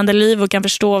liknande liv och kan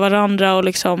förstå varandra och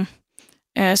liksom,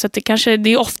 så att det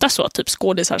är ofta så typ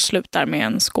skådisar slutar med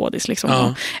en skådis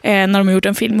liksom, när de har gjort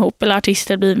en film ihop, eller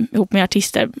artister blir ihop med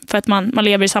artister, för att man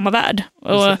lever i samma värld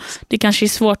och det kanske är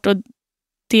svårt att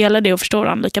dela det och förstå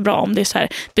varandra lika bra om det är så här,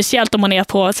 speciellt om man är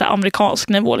på så här amerikansk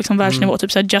nivå, liksom världsnivå,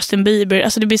 typ så här Justin Bieber,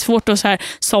 alltså det blir svårt att så här,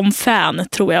 som fan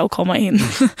tror jag, att komma in.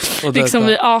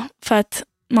 Liksom, för att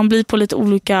man blir på lite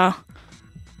olika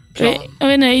plan. Jag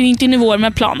vet inte nivåer,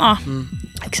 men plan.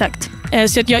 Exakt.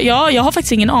 Så att jag har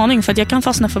faktiskt ingen aning, för att jag kan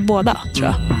fastna för båda, tror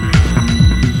jag.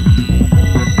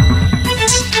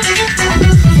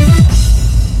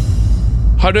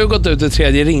 Har du gått ut i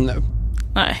tredje ring nu?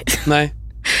 Nej.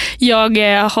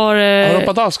 Har du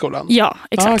hoppat av skolan? Ja,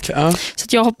 exakt. Okay. Så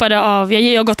att jag hoppade av,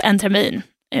 jag har gått en termin.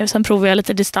 Sen provade jag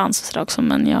lite distans och sådär också,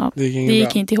 men det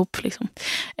gick inte ihop. Liksom.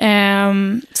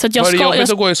 Så att var det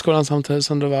jobbigt att gå i skolan samtidigt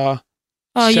som du var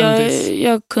kändis?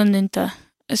 Jag kunde inte.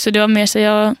 Så det var mer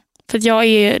så för att jag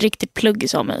är riktigt pluggig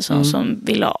som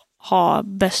vill ha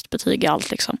bäst betyg i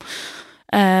allt. Liksom.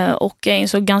 Och jag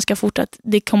insåg ganska fort att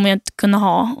det kommer jag inte kunna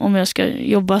ha om jag ska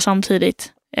jobba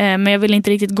samtidigt. Men jag ville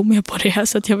inte riktigt gå med på det,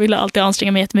 så att jag ville alltid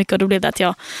anstränga mig jättemycket, och då blev det att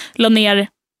jag la ner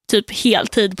typ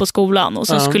heltid på skolan och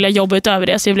så skulle jag jobba utöver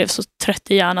det, så jag blev så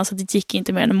trött i hjärnan så att det gick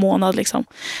inte mer än en månad liksom.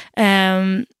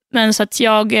 Men så att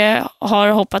jag har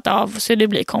hoppat av, så det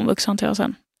blir komvux antar jag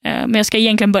sen. Men jag ska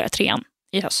egentligen börja 3:an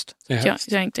i höst.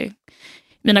 Så jag inte,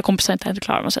 mina kompisar inte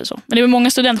klara, om man säger så. Men det är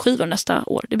många studentskivor nästa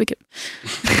år, det blir kul.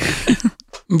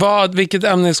 Vilket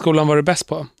ämne i skolan var du bäst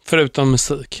på, förutom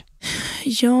musik?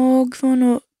 Jag var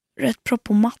nog rätt bra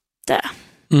på matte.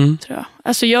 Tror jag.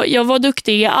 Alltså jag var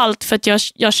duktig i allt för att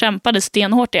jag kämpade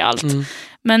stenhårt i allt.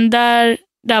 Men där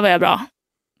var jag bra,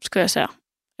 ska jag säga.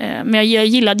 Men jag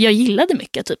gillade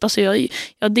mycket typ. Alltså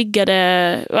jag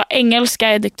diggade engelska,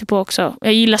 är jag duktig på också.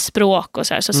 Jag gillar språk och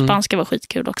så spanska var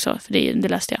skitkul också, för det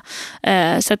läste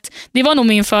jag. Så att det var nog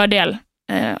min fördel,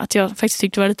 att jag faktiskt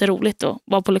tyckte det var lite roligt att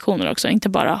vara på lektioner också, inte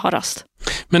bara ha rast.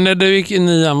 Men när du gick i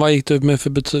 9:an, vad gick du upp med för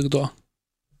betyg då?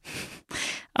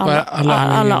 Alla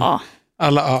A.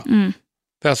 Alla A.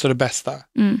 Det är alltså det bästa.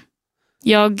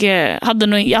 Jag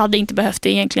hade inte behövt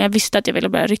det egentligen. Jag visste att jag ville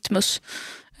börja Rytmus.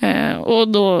 Och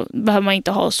då behöver man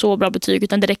inte ha så bra betyg,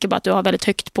 utan det räcker bara att du har väldigt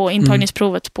högt på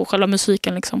intagningsprovet på själva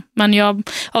musiken. Liksom. Men jag,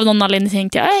 av någon anledning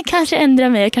tänkte jag kanske ändra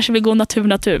mig. Jag kanske vill gå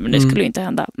natur, men det skulle ju inte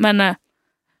hända. Men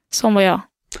sån var jag.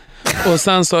 Och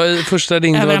sen så i första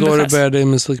ring, det var då du började i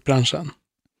musikbranschen?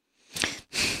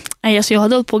 Nej, alltså jag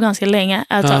hade hållit på ganska länge.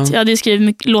 Jag hade skrivit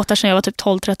mycket låtar sedan jag var typ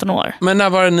 12-13 år. Men när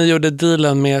var det ni gjorde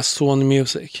dealen med Sony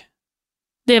Music?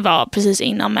 Det var precis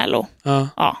innan Mello.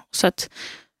 Ja, så att...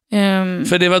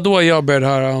 För det var då jag började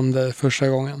höra om det första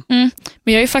gången.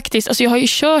 Men jag har ju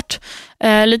kört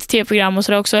lite tv-program och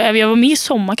sådär också. Jag var med i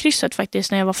Sommarkrysset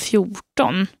faktiskt när jag var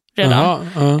 14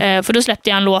 redan. För då släppte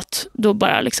jag en låt då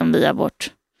bara liksom via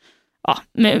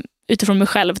utifrån mig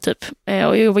själv typ.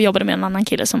 Och jag jobbade med en annan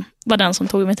kille som var den som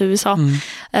tog mig till USA.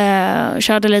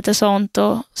 Körde lite sånt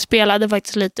och spelade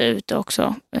faktiskt lite ute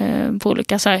också på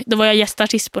olika då var jag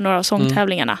gästartist på några av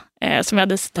sångtävlingarna som jag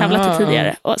hade tävlat i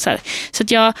tidigare. Och så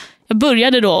att jag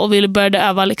började då och började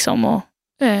öva liksom och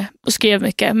skrev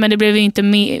mycket, men det blev ju inte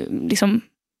liksom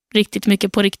riktigt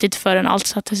mycket på riktigt förrän allt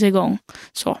sattes igång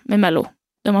så med Mello.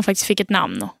 Där man faktiskt fick ett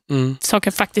namn och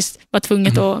saker faktiskt var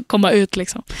tvunget att komma ut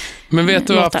liksom. Men vet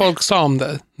du vad folk sa om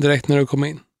det direkt när du kom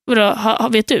in? Vadå?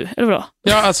 Vet du? Är det bra?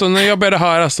 Ja, alltså när jag började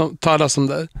höra talas om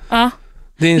det.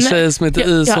 Det är en tjej som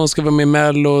heter Isa, hon ska vara med i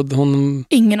Mello.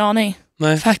 Ingen aning.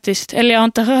 Nej. Faktiskt. Eller jag har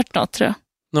inte hört något, tror jag.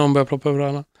 När hon började ploppa över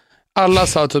alla. Alla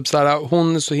sa typ så här: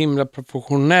 hon är så himla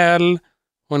professionell,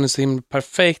 hon är så himla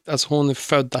perfekt, alltså hon är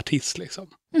född artist liksom.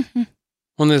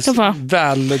 Hon är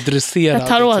väl dresserad. Jag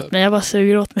tar åt mig, jag bara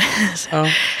suger åt mig.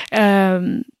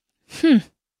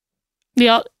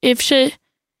 Ja, i och för sig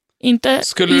inte.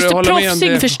 Skulle just du hålla proffsig med om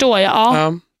det? Förstår jag,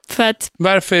 ja. För att,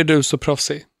 varför är du så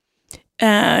proffsig?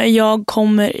 Jag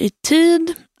kommer i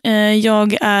tid.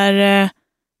 Jag är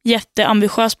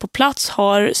jätteambitiös på plats,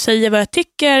 säger vad jag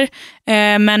tycker,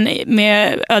 men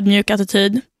med ödmjuk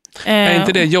attityd. Är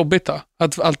inte det jobbigt då?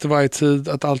 Att alltid vara i tid,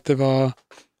 att alltid vara...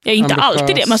 Jag är inte ambitiös.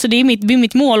 Alltid det, men alltså det är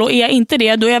mitt mål, och är jag inte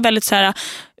det, då är jag väldigt så här,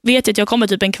 vet jag att jag kommer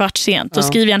typ en kvart sent, och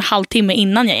skriver jag en halvtimme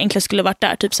innan jag egentligen skulle varit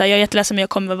där, typ så här, jag är jätteledsen men jag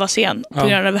kommer vara sen på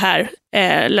grund av det här,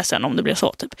 ledsen om det blir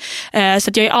så typ. Så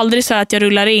att jag är aldrig så att jag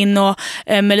rullar in och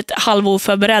med lite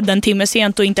halvoförberedd en timme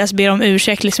sent och inte ens ber om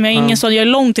ursäkt liksom. Jag är ingen sån, jag är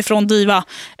långt ifrån diva.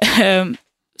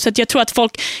 Så att jag tror att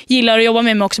folk gillar att jobba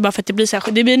med mig också bara för att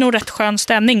det blir nog rätt skön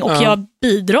stämning, och jag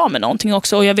bidrar med någonting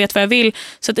också, och jag vet vad jag vill.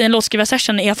 Så att i en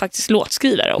låtskrivarsession är jag faktiskt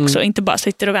låtskrivare också, inte bara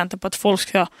sitter och väntar på att folk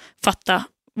ska fatta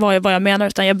vad jag menar,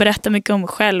 utan jag berättar mycket om mig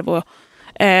själv och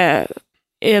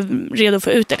är redo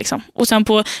för ut det liksom. Och sen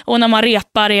och när man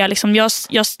repar är jag liksom, jag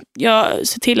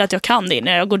ser till att jag kan det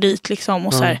när jag går dit liksom,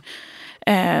 och så här,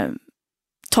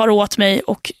 tar åt mig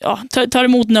och tar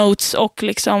emot notes och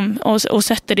liksom och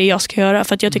sätter det jag ska göra,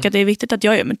 för att jag tycker att det är viktigt att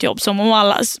jag gör mitt jobb som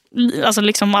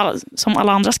som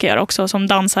alla andra ska göra också, som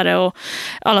dansare, och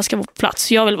alla ska vara på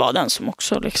plats. Jag vill vara den som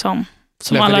också liksom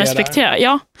som levererar. Alla respekterar.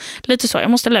 Ja, lite så. Jag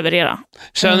måste leverera.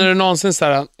 Känner du någonsin så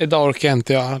här, idag orkar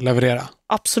inte jag leverera?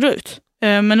 Absolut.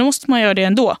 Men då måste man göra det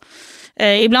ändå.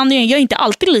 Ibland är jag inte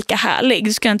alltid lika härlig,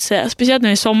 det ska jag inte säga. Speciellt när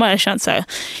det är sommar, jag känner så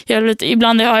här,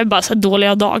 ibland har jag bara så här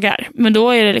dåliga dagar. Men då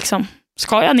är det liksom,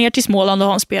 ska jag ner till Småland och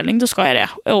ha en spelning, då ska jag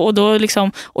det. Och, då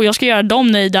liksom, och jag ska göra dem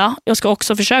nöjda. Jag ska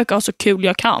också försöka ha så kul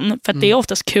jag kan. För att det är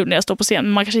oftast kul när jag står på scen.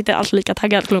 Men man kanske inte är alls lika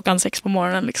taggad 6:00 på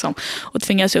morgonen. Liksom, och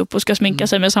tvingas upp och ska sminka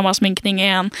sig med samma sminkning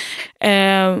igen.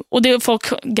 Och det, folk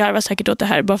garvar säkert åt det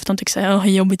här. Bara för att de tycker så här,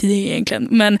 hur jobbigt är det egentligen?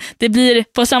 Men det blir,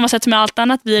 på samma sätt som med allt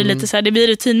annat, blir det lite så här, det blir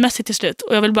rutinmässigt till slut.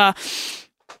 Och jag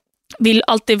vill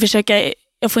alltid försöka,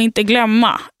 jag får inte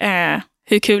glömma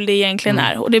hur kul det egentligen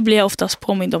är. Och det blir jag oftast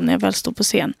påmind om när jag väl står på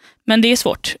scen. Men det är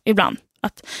svårt ibland.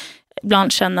 Att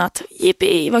ibland känna att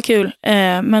jippi, vad kul.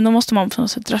 Men då måste man på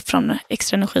något sätt dra fram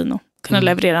extra energin och kunna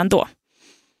leverera ändå.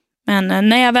 Men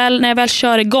när jag väl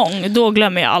kör igång, då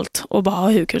glömmer jag allt. Och bara ha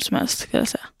hur kul som helst, ska jag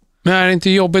säga. Men är det inte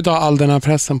jobbigt att ha all den här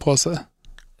pressen på sig?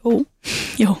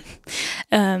 Jo.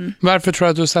 Varför tror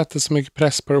du att du sätter så mycket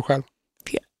press på dig själv?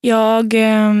 Jag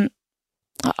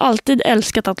har alltid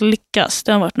älskat att lyckas.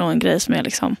 Det har varit någon grej som jag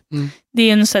liksom... Det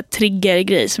är en sån här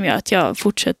triggergrej som gör att jag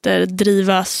fortsätter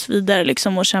drivas vidare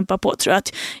liksom, och kämpa på. Tror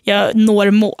att jag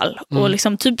når mål. Och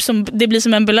liksom, typ som, det blir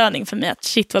som en belöning för mig. Att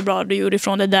shit vad bra du gjorde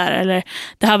ifrån det där. Eller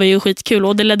det här var ju skitkul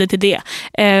och det ledde till det.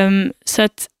 Så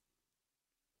att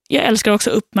jag älskar också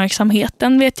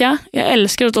uppmärksamheten, vet jag. Jag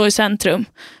älskar att stå i centrum.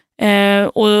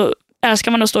 Och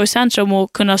älskar man att stå i centrum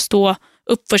och kunna stå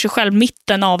upp för sig själv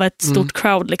mitten av ett stort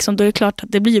crowd liksom, då är det klart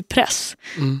att det blir ju press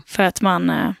för att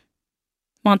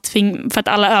för att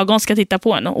alla ögon ska titta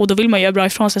på en och då vill man göra bra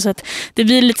ifrån sig, så att det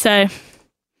blir lite så här,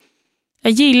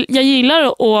 jag gillar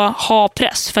att ha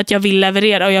press för att jag vill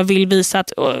leverera och jag vill visa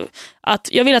att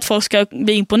jag vill att folk ska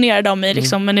bli imponerade av mig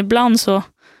liksom, men ibland så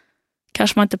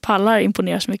kanske man inte pallar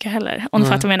imponera så mycket heller. Om du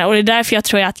fattar vad jag menar. Och det är därför jag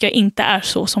tror att jag inte är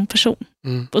så som person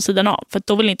på sidan av. För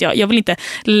då vill inte jag vill inte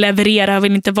leverera, jag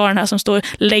vill inte vara den här som står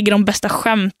lägger de bästa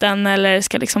skämten eller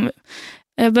ska liksom,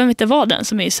 jag behöver inte vara den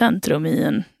som är i centrum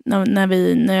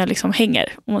när jag liksom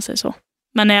hänger, om man säger så.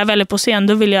 Men när jag väl är på scen,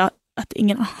 då vill jag att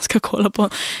ingen ska kolla på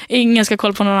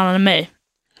någon annan än mig.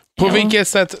 På vilket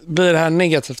sätt blir det här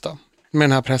negativt då? Med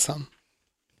den här pressen?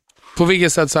 På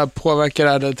vilket sätt så här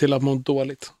påverkar det till att må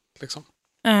dåligt? Liksom.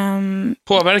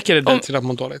 Påverkar det dig till att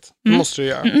må dåligt? Det måste du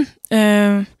göra.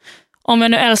 Om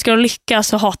jag nu älskar att lyckas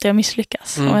så hatar jag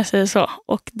misslyckas, om jag säger så.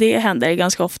 Och det händer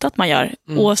ganska ofta att man gör,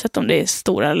 oavsett om det är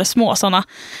stora eller små sådana.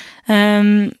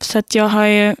 Så att jag har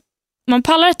ju, man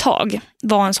pallar ett tag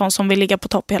vara en sån som vill ligga på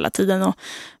topp hela tiden och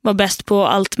vara bäst på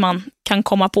allt man kan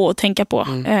komma på och tänka på.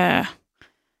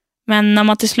 Men när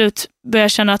man till slut börjar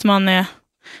känna att man är,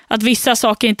 att vissa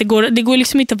saker inte går, det går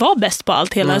liksom inte att vara bäst på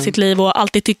allt hela sitt liv och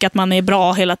alltid tycka att man är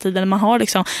bra hela tiden. Man har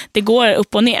liksom, det går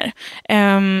upp och ner.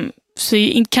 Så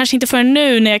kanske inte förrän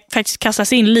nu när jag faktiskt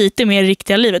kastas in lite mer i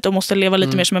riktiga livet och måste leva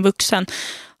lite mer som en vuxen,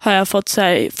 har jag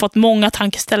fått många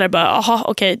tankeställare. Bara,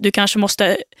 okej, du kanske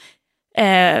måste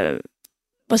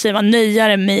nöja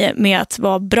dig med att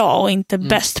vara bra och inte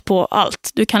bäst på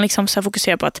allt. Du kan liksom så här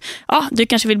fokusera på att du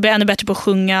kanske vill bli ännu bättre på att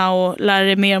sjunga och lära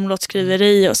dig mer om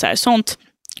låtskriveri och så här. Sånt.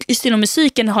 Just inom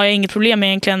musiken har jag inget problem med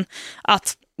egentligen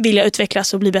att vilja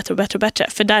utvecklas och bli bättre och bättre och bättre.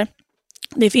 För där,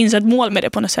 det finns ett mål med det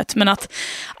på något sätt. Men att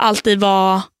alltid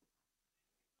vara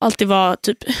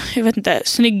typ, jag vet inte,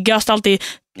 snyggast.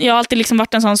 Jag har alltid liksom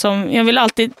varit en sån som, jag vill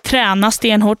alltid träna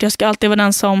stenhårt. Jag ska alltid vara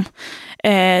den som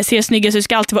ser snyggast, jag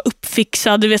ska alltid vara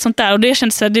uppfixad, du vet, sånt där. Och det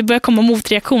känns så här, det börjar komma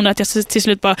motreaktioner att jag till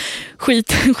slut bara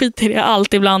skiter i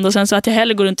allt ibland. Och sen så att jag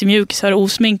hellre går runt i mjukisar och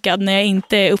osminkad när jag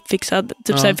inte är uppfixad,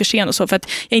 typ så här för sen och så. För att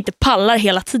jag inte pallar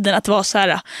hela tiden att vara så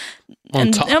här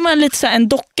lite så här en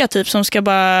docka typ som ska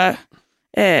bara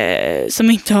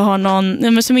som inte har någon,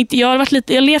 men som inte, jag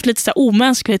har levt lite så här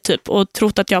omänskligt typ och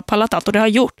trott att jag har pallat allt, och det har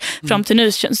jag gjort. Fram till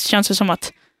nu känns det som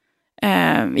att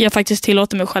jag faktiskt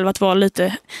tillåter mig själv att vara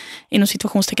lite inom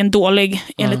situationstecken dålig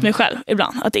enligt mig själv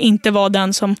ibland. Att det inte var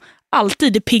den som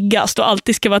alltid är piggast och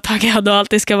alltid ska vara taggad och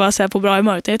alltid ska vara så här på bra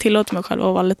humör, utan jag tillåter mig själv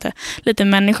att vara lite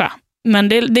människa. Men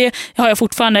det har jag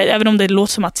fortfarande, även om det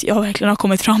låter som att jag verkligen har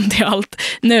kommit fram till allt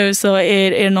nu, så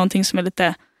är det någonting som är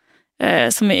lite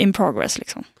som är in progress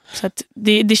liksom. Så att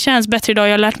det känns bättre idag.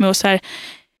 Jag har lärt mig att så här.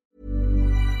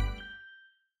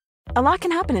 A lot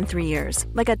can happen in 3 years,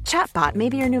 like a chatbot may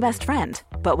be your new best friend.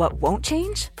 But what won't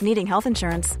change? Needing health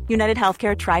insurance. United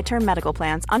Healthcare Tri-Term Medical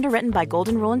Plans, underwritten by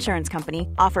Golden Rule Insurance Company,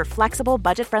 offer flexible,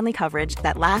 budget-friendly coverage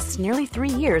that lasts nearly 3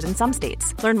 years in some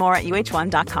states. Learn more at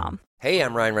uh1.com. Hey,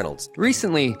 I'm Ryan Reynolds.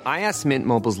 Recently, I asked Mint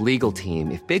Mobile's legal team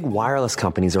if big wireless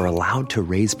companies are allowed to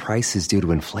raise prices due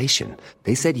to inflation.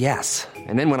 They said yes.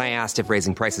 And then when I asked if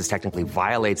raising prices technically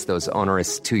violates those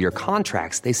onerous 2-year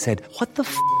contracts, they said, "What the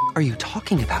f*** are you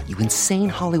talking about, you insane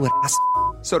Hollywood ass?"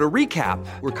 So to recap,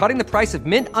 we're cutting the price of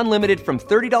Mint Unlimited from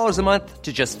 $30 a month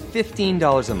to just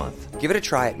 $15 a month. Give it a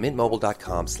try at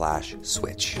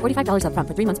mintmobile.com/switch. $45 up front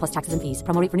for 3 months plus taxes and fees.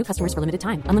 Promo rate for new customers for limited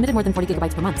time. Unlimited more than 40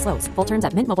 gigabytes per month. Slows full terms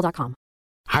at mintmobile.com.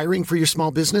 Hiring for your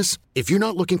small business? If you're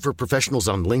not looking for professionals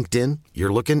on LinkedIn,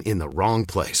 you're looking in the wrong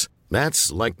place.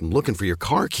 That's like looking for your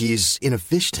car keys in a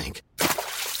fish tank.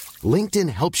 LinkedIn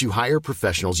helps you hire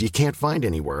professionals you can't find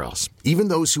anywhere else, even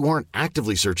those who aren't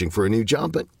actively searching for a new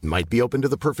job but might be open to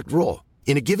the perfect role.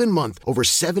 In a given month, over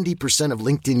 70% of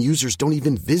LinkedIn users don't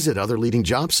even visit other leading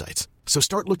job sites. So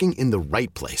start looking in the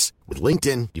right place. With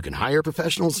LinkedIn, you can hire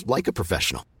professionals like a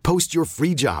professional. Post your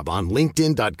free job on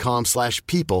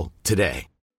linkedin.com/people today.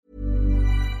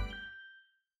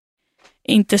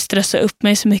 Inte stressa upp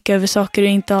mig så mycket över saker och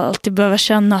inte alltid behöva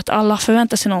känna att alla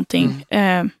förväntar sig någonting.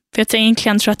 För jag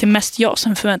egentligen tror att det är mest jag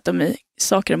som förväntar mig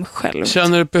saker om mig själv.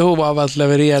 Känner du ett behov av att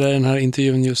leverera den här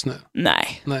intervjun just nu?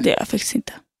 Nej. Det är jag faktiskt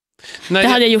inte. Nej, det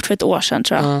hade jag gjort för ett år sedan,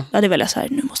 tror jag. Jag hade velat så här,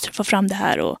 nu måste du få fram det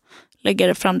här och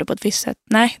lägga fram det på ett visst sätt.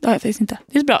 Nej, det har jag faktiskt inte.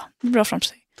 Det är bra. Det är bra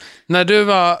framsteg. När du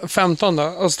var 15 då,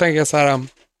 och så tänker jag så här,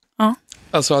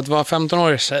 alltså att vara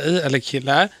 15-årig tjej eller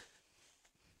kille,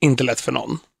 inte lätt för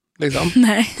någon. Liksom.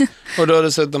 Nej. Och då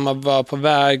dessutom att vara på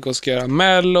väg och ska göra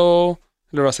mello,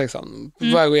 eller var 16, på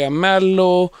väg att göra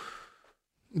mello,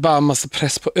 bara massa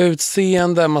press på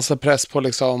utseende, massa press på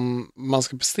liksom, man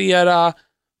ska prestera.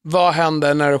 Vad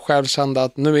hände när du själv kände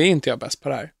att nu är inte jag bäst på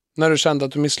det här? När du kände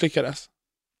att du misslyckades?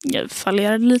 Jag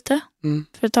fallerade lite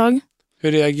för ett tag.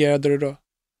 Hur reagerade du då?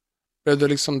 Blev du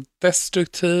liksom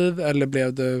destruktiv eller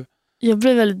blev du... Jag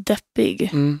blev väldigt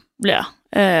deppig. Blev jag.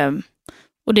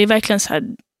 Och det är verkligen så här,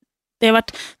 det har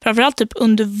varit, framförallt typ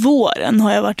under våren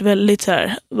har jag varit väldigt så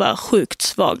här, bara sjukt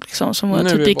svag liksom, som jag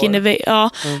typ gick in i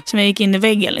som jag gick in i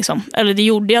väggen liksom. Eller det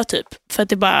gjorde jag typ, för att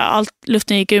det bara,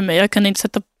 luften gick ur mig. Jag kunde inte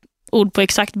sätta ord på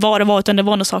exakt vad det var, utan det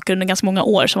var några saker under ganska många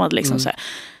år som hade liksom så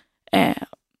här,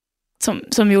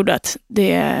 som gjorde att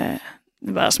det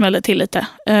bara smällde till lite.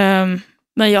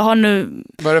 Men jag har nu...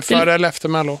 Var det före eller efter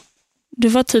Mello? Det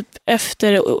var typ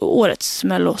efter årets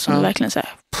Mello som det verkligen så här...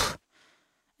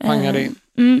 Pangade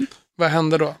in. Vad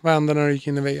hände då? Vad hände när du gick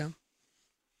in i väggen?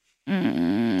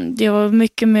 Det var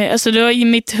mycket mer... Alltså det var,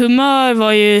 mitt humör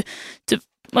var ju typ,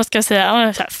 vad ska jag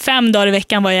säga, 5 dagar i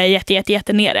veckan var jag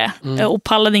jätte nere. Och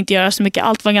pallade inte göra så mycket.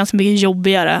 Allt var ganska mycket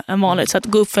jobbigare än vanligt. Så att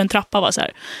gå upp för en trappa var så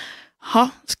här...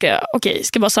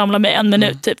 ska bara samla mig 1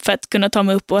 minut typ, för att kunna ta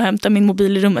mig upp och hämta min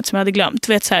mobil i rummet som jag hade glömt.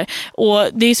 Vet, så här. Och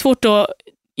det är svårt att...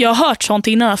 Jag har hört sånt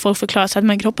innan att folk förklarar sig att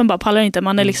men kroppen bara pallar inte.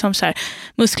 Man är liksom så här,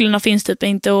 musklerna finns typ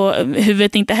inte och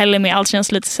huvudet inte heller med. Allt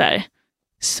känns lite så här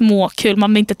småkul.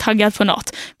 Man blir inte taggad på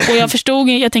något. Och jag förstod,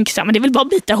 jag tänker så här, men det är väl bara att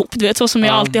bita ihop. Du vet, så som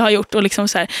jag alltid har gjort. Och liksom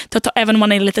så här, även om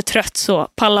man är lite trött så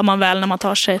pallar man väl när man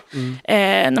tar sig,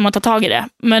 när man tar tag i det.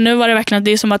 Men nu var det verkligen,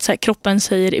 det är som att så här, kroppen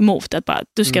säger emot att bara,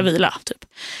 du ska vila. Typ.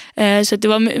 Så det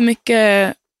var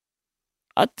mycket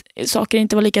att saker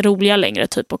inte var lika roliga längre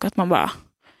typ, och att man bara...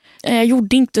 Jag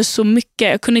gjorde inte så mycket.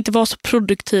 Jag kunde inte vara så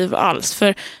produktiv alls.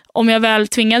 För om jag väl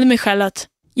tvingade mig själv att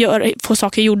få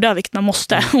saker gjorda, vilket man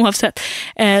måste oavsett,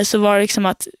 så var det liksom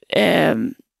att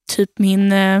typ min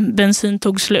bensin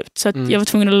tog slut. Så att jag var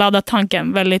tvungen att ladda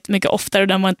tanken väldigt mycket oftare och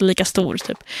den var inte lika stor.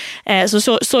 Typ.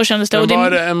 Så kändes det. Men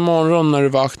var det en morgon när du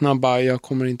vaknade och bara, jag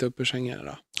kommer inte upp ur sängen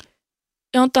då?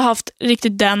 Jag har inte haft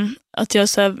riktigt den att jag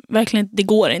så här, verkligen, det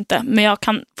går inte. Men jag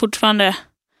kan fortfarande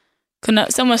kunna,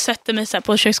 så om jag sätter mig så här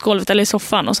på köksgolvet eller i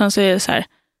soffan och sen så är det så här,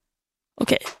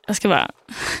 okej, jag ska bara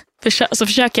så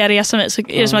försöker jag resa mig, så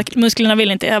är det som att musklerna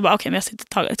vill inte, jag bara okej, men jag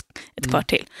sitter ett kvar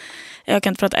till. Jag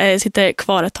kan inte prata, jag sitter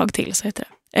kvar ett tag till, så heter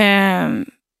det.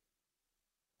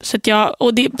 Så att jag,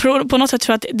 och det, på något sätt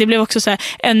tror jag att det blev också så här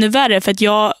ännu värre, för att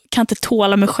jag kan inte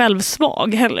tåla mig själv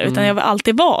svag heller, utan jag vill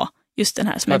alltid vara just den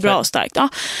här som är bra och starkt. Ja.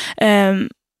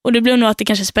 Och det blev nog att det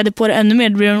kanske spädde på det ännu mer.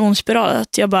 Det blev en ond spiral.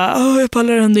 Att jag bara, jag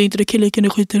pallar ändå inte. Det kan lika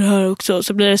skit i det här också.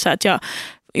 Så blir det så här att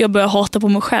jag börjar hata på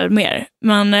mig själv mer.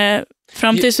 Men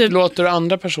fram till så... Låter du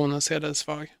andra personer se dig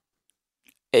svag?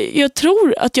 Jag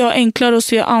tror att jag är enklare att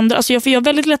se andra. Alltså jag är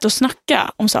väldigt lätt att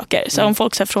snacka om saker. Så om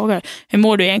folk så här frågar, hur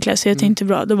mår du egentligen? Så är det inte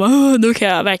bra. Då kan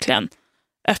jag verkligen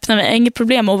öppna mig. Inget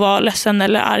problem att vara ledsen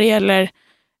eller arg eller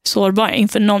sårbar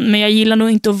inför någon, men jag gillar nog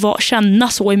inte att känna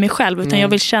så i mig själv, utan jag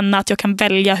vill känna att jag kan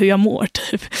välja hur jag mår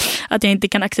typ. Att jag inte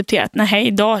kan acceptera att nej,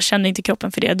 idag känner inte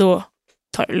kroppen för det, då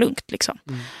tar det lugnt liksom.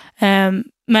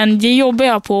 Men det jobbar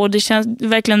jag på, och det känns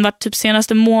verkligen varit typ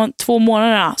senaste 2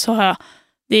 månaderna så har jag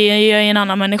är en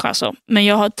annan människa så. Men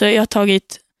jag tror jag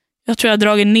har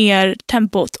dragit ner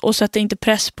tempot och sätter inte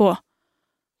press på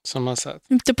samma sätt.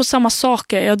 Inte på samma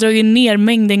saker. Jag drar ju ner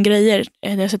mängden grejer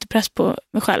när jag sätter press på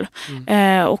mig själv.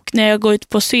 Och när jag går ut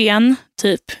på scen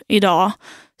typ idag,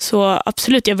 så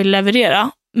absolut jag vill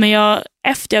leverera. Men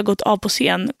efter jag gått av på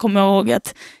scen kommer jag ihåg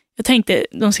att jag tänkte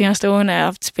de senaste åren jag har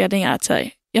haft spelningar att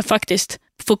jag faktiskt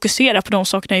fokuserar på de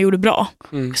sakerna jag gjorde bra.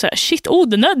 Så här, shit,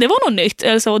 det var något nytt.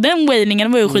 Alltså, den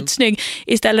wainingen var ju skitsnygg.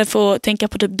 Istället för att tänka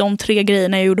på typ de 3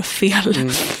 grejerna jag gjorde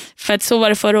fel. För att så var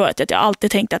det förra året. Att jag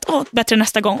alltid tänkte att bättre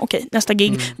nästa gång. Okej, nästa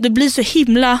gig. Det blir så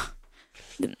himla...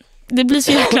 Det blir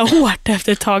så jäkla hårt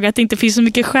efter ett tag att det inte finns så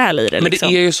mycket skäl i det. Men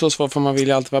liksom. det är ju så svårt för man vill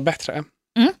ju alltid vara bättre.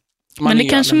 Men det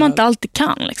kanske man inte alltid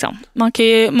kan. Liksom.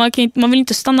 Man vill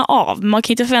inte stanna av. Man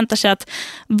kan inte förvänta sig att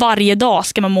varje dag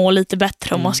ska man må lite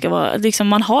bättre. Och man ska vara, liksom,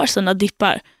 man har sina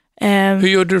dippar. Hur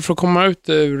gjorde du för att komma ut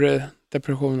ur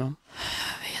depressionen?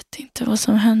 Jag vet inte vad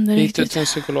som händer. Gick du till en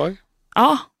psykolog?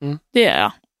 Ja, det är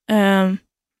jag.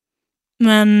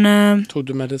 Men... Tog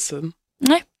du medicin?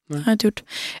 Nej, jag har inte gjort.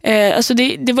 Alltså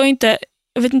det var inte...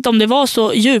 Jag vet inte om det var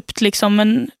så djupt, liksom,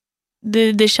 men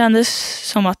det kändes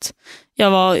som att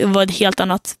jag var ett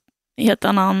helt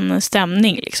annan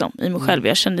stämning liksom, i mig själv.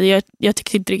 Jag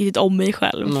tyckte inte riktigt om mig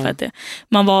själv. För att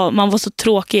man var så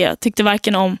tråkig. Jag tyckte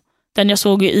varken om den jag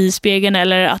såg i spegeln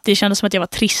eller att det kändes som att jag var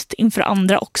trist inför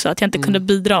andra också. Att jag inte kunde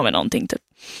bidra med någonting. Typ.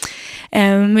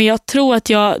 Men jag tror att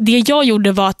det jag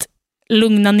gjorde var att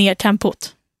lugna ner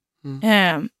tempot.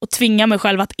 Och tvinga mig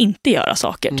själv att inte göra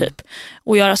saker. Typ.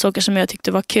 Och göra saker som jag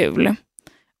tyckte var kul.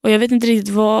 Och jag vet inte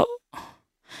riktigt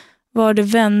var det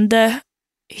vände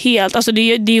helt. Alltså det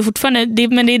är fortfarande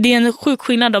men det är en sjuk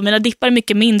skillnad då. Mina dippar är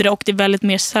mycket mindre och det är väldigt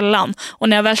mer sällan. Och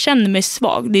när jag väl känner mig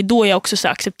svag, det är då jag också så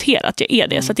accepterar att jag är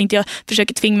det. Så att inte jag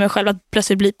försöker tvinga mig själv att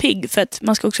plötsligt bli pigg. För att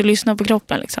man ska också lyssna på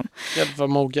kroppen liksom. Vad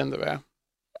mogen du är.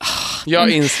 Jag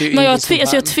inser inte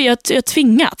jag har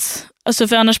tvingats. Alltså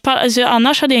för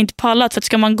annars hade jag inte pallat. För att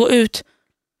ska man gå ut,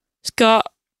 ska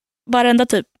varenda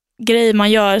typ grej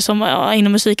man gör som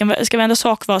inom musiken, ska varenda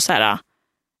sak vara så här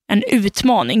en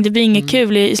utmaning. Det blir inget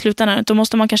kul i slutändan. Då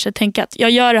måste man kanske tänka att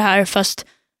jag gör det här, fast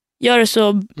gör det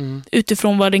så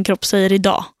utifrån vad din kropp säger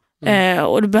idag.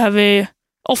 Och du behöver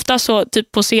ofta så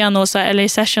typ på scen och så här, eller i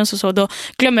sessions och så, då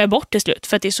glömmer jag bort till slut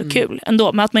för att det är så kul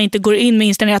ändå. Men att man inte går in med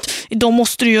inställningen att idag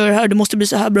måste du göra det här, det måste bli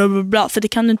så här bla bla bla, för det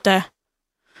kan du inte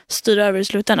styra över i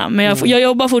slutändan. Men jag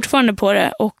jobbar fortfarande på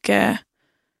det och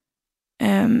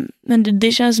men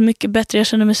det känns mycket bättre. Jag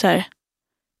känner mig så här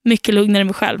mycket lugnare i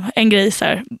mig själv. En grej så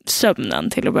här, sömnen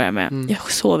till att börja med.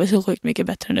 Jag sover så sjukt mycket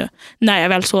bättre nu när jag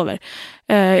väl sover.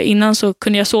 Innan så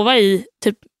kunde jag sova i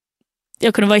typ,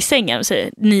 jag kunde vara i sängen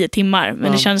 9 timmar,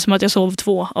 men det kändes som att jag sov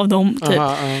 2 av dem typ.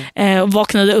 Och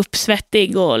vaknade upp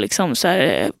svettig och liksom så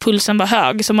här, pulsen var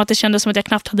hög, som att det kändes som att jag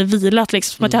knappt hade vilat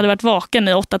liksom, som att jag hade varit vaken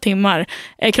i 8 timmar.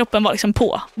 Kroppen var liksom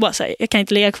på. Bara så här, jag kan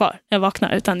inte ligga kvar när jag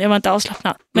vaknar, utan jag var inte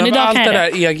avslappnad. Men idag var allt kan det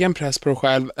jag där egen press på dig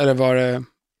själv, eller var det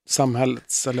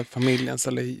samhällets eller familjens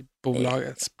eller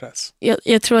bolagets press?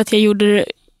 Jag tror att jag gjorde det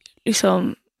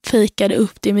liksom, fejkade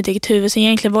upp det i mitt eget huvud. Så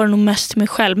egentligen var det nog mest mig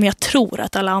själv. Men jag tror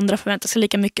att alla andra förväntar sig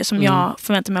lika mycket som jag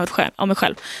förväntar mig av mig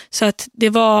själv. Så att det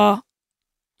var...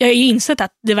 Jag har ju insett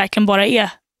att det verkligen bara är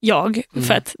jag.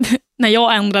 För att när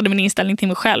jag ändrade min inställning till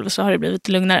mig själv så har det blivit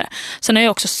lugnare. Sen har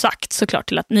jag också sagt såklart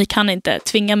till att ni kan inte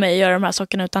tvinga mig att göra de här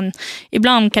sakerna, utan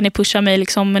ibland kan ni pusha mig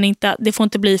liksom, men inte, det får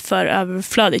inte bli för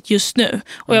överflödigt just nu.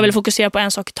 Och jag vill fokusera på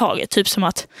en sak i taget. Typ som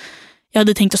att jag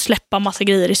hade tänkt att släppa massa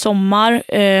grejer i sommar,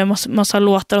 massa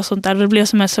låtar och sånt där. Det blev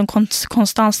som en sån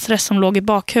konstant stress som låg i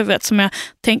bakhuvudet, som jag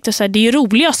tänkte så här, det är ju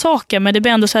roliga saker, men det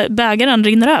blir ändå så här, bägaren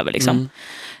rinner över liksom.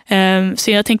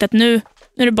 Så jag tänkte att nu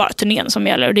är det bara turnén som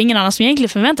gäller, och det är ingen annan som egentligen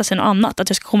förväntar sig något annat, att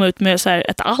jag ska komma ut med så här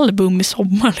ett album i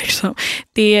sommar liksom.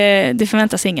 Det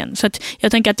förväntas ingen. Så att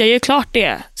jag tänker att jag gör klart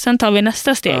det, sen tar vi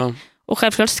nästa steg. Och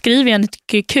självklart skriver jag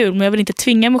inte kul, men jag vill inte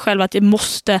tvinga mig själv att jag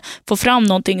måste få fram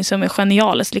någonting som är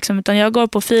genialiskt liksom, utan jag går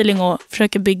på feeling och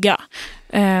försöker bygga.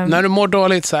 När du mår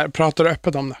dåligt så här, pratar du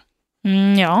öppet om det?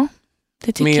 Ja,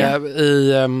 det tycker jag.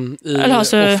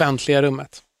 I offentliga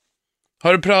rummet.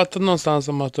 Har du pratat någonstans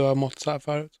om att du har mått så här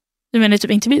förut? Du menar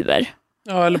typ intervjuer?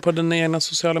 Ja, eller på dina egna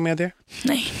sociala medier?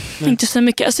 Nej, inte så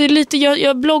mycket. Alltså,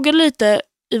 jag bloggade lite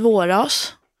i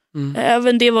våras.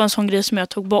 Även det var en sån grej som jag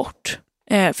tog bort.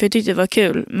 För jag tyckte det var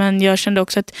kul. Men jag kände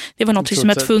också att det var något som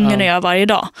jag var tvungen att göra varje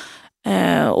dag.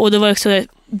 Och det var också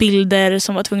bilder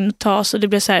som var tvungen att ta. Så det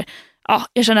blev så här,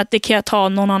 jag kände att det kan jag ta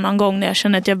någon annan gång när jag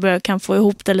känner att jag kan få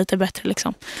ihop det lite bättre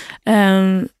liksom.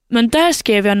 Men där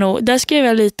skrev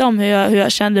jag lite om hur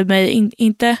jag kände mig,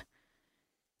 inte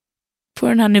på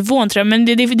den här nivån tror jag, men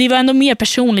det var ändå mer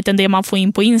personligt än det man får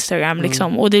in på Instagram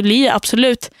liksom. Och det blir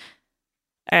absolut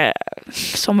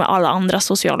som med alla andra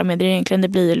sociala medier egentligen, det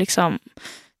blir liksom,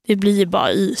 det blir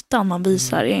bara ytan man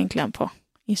visar egentligen på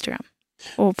Instagram.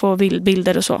 Och på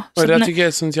bilder och så. Och det tycker jag är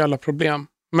ett sånt jävla problem.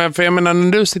 Men för jag menar,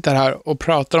 när du sitter här och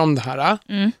pratar om det här,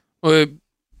 och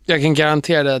jag kan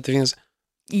garantera dig att det finns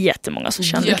jättemånga som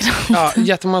känner likadant. Ja,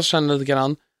 jättemånga som känner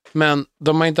likadant. Men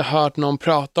de har inte hört någon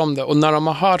prata om det. Och när de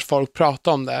har hört folk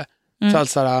prata om det, så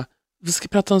alltså såhär, vi ska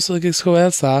prata om psykisk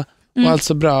ohälsa och allt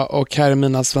så bra, och här är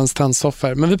mina Svenskt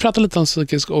Tennsoffer. Men vi pratar lite om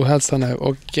psykisk ohälsa nu,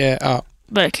 och ja.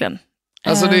 Verkligen.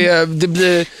 Alltså det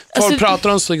blir, folk pratar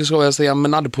om psykisk ohälsa,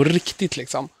 men aldrig på riktigt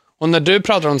liksom. Och när du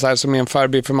pratar om så här som är en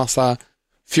förebild för massa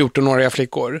 14-åriga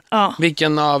flickor,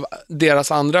 vilken av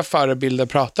deras andra förebilder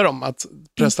pratar om att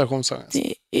prestationsångest?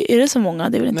 Är det så många?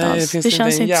 Det är väl inte alls. Nej, det finns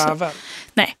inte en jävel. Så.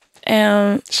 Nej.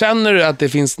 Känner du att det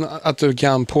finns, att du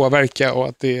kan påverka och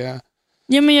att det är...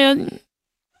 Ja, men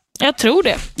jag tror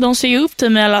det. De ser ju upp till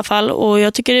mig i alla fall, och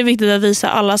jag tycker det är viktigt att visa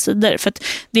alla sidor, för att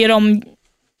det de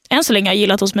än så länge har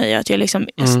gillat hos mig är att jag liksom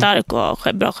är stark och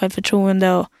har bra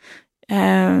självförtroende, och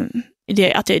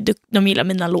att de gillar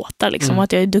mina låtar liksom, och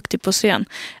att jag är duktig på scen.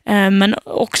 Men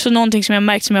också någonting som jag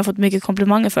märkt, som jag har fått mycket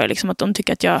komplimanger för, liksom, att de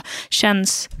tycker att jag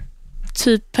känns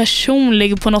typ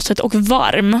personlig på något sätt och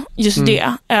varm. Just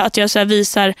det. Att jag så här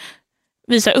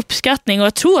visar uppskattning, och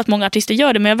jag tror att många artister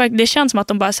gör det, men det känns som att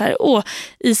de bara så här,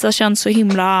 Isa känns så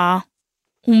himla,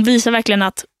 hon visar verkligen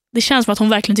att det känns som att hon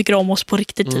verkligen tycker om oss på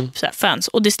riktigt, typ så här, fans.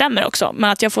 Och det stämmer också, men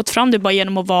att jag har fått fram det bara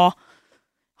genom att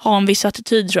ha en viss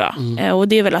attityd, tror jag. Och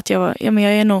det är väl att jag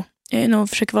är nog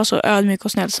försöker vara så ödmjuk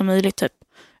och snäll som möjligt typ.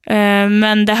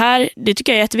 Men det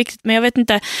tycker jag är jätteviktigt, men jag vet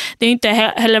inte, det är inte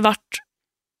heller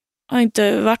har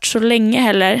inte varit så länge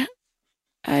heller.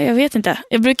 Jag vet inte.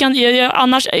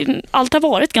 Annars allt har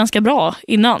varit ganska bra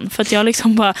innan, för att jag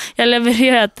liksom jag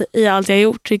levererat i allt jag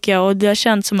gjort, tycker jag, och det har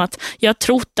känts som att jag har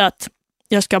trott att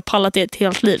jag ska ha pallat det ett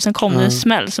helt liv. Sen kom det en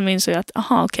smäll som insåg att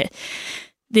okej.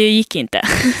 Det gick inte.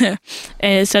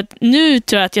 Så att nu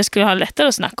tror jag att jag skulle ha lättare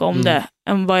att snacka om det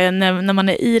än vad jag, när man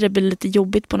är i det, blir lite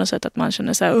jobbigt på något sätt, att man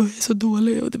känner så här, jag är så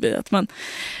dålig, och det blir att man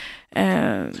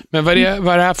Men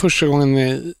var det här första gången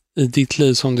i ditt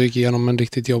liv som du gick igenom en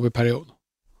riktigt jobbig period?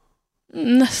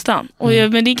 Nästan.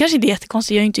 Men det är kanske inte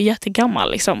jättekonstigt, jag är inte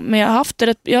jättegammal liksom, men jag har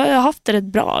haft det rätt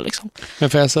bra liksom. Men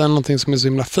får jag säga någonting som är så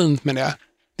himla fint med det?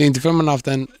 Det är inte för man har haft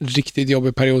en riktigt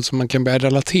jobbig period som man kan börja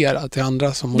relatera till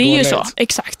andra som mår dåligt. Det är ju så,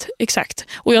 exakt.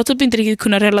 Och jag har typ inte riktigt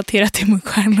kunnat relatera till mig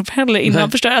själv heller innan.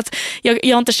 Jag förstår att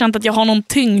jag har inte känt att jag har någon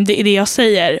tyngd i det jag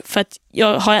säger, för att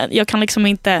jag kan liksom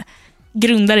inte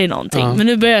grunda det i någonting. Men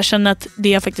nu börjar jag känna att det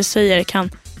jag faktiskt säger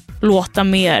kan låta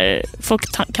mer, folk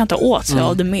kan ta åt sig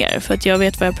av det mer, för att jag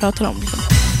vet vad jag pratar om liksom.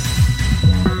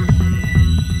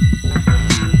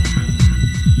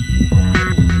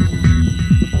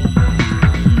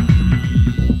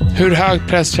 Hur hög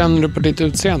press känner du på ditt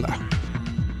utseende?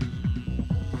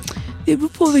 Det beror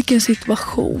på vilken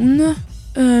situation.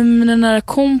 Med nära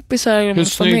kompisar eller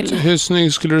familj. Hur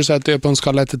snygg skulle du säga att du är på en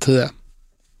skala 1-10?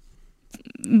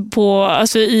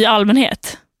 Alltså i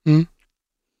allmänhet?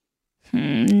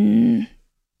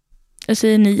 Jag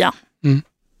säger 9.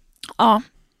 Ja.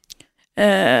 I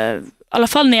alla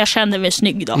fall när jag känner mig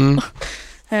snygg då.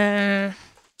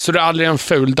 Så du är aldrig en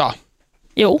ful dag?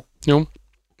 Jo.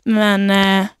 Men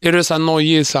är du så här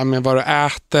nojig så här med vad du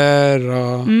äter?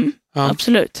 Och,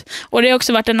 absolut. Och det har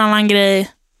också varit en annan grej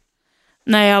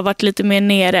när jag har varit lite mer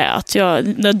nere, att jag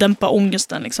dämpar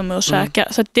ångesten liksom, med att käka.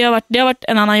 Så att det har varit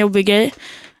en annan jobbig grej.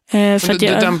 För du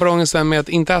dämpar ångesten med att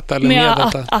inte äta eller med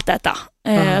att äta? Att äta.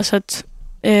 Så att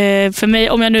för mig,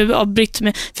 om jag nu har brytt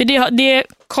mig, för det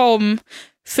kom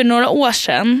för några år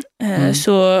sedan,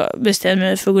 så bestämde jag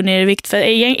mig för att gå ner i vikt. För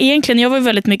egentligen, jag var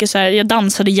väldigt mycket så här, jag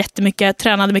dansade jättemycket,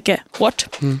 tränade mycket hårt.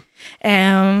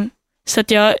 Så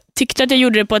att jag tyckte att jag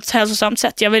gjorde det på ett hälsosamt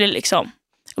sätt. Jag ville liksom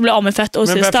bli av med fett och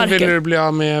se starkare. Men varför ville du bli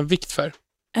av med vikt för?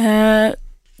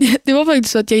 Det var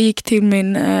faktiskt så att jag gick till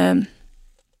min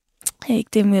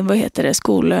vad heter det,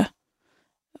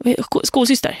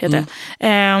 skolsyster heter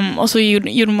det. Och så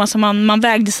gjorde man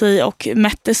vägde sig och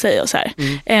mätte sig och så här.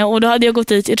 Och då hade jag gått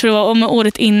dit, jag tror det var om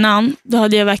året innan, då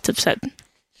hade jag vägt typ så här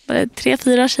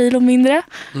 3-4 kilo mindre.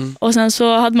 Och sen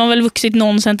så hade man väl vuxit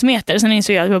någon centimeter. Sen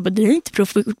insåg jag att det är inte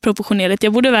proportionerligt,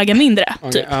 jag borde väga mindre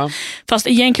typ. Fast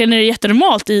egentligen är det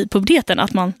jättenormalt i puberteten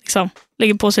att man liksom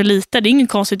lägger på sig lite. Det är inget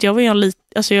konstigt, jag var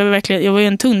ju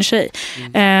en tunn tjej.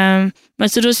 Men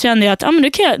så då kände jag att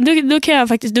då kan jag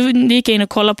faktiskt, då gick jag in och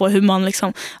kollade på hur man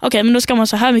liksom, men då ska man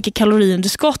så här mycket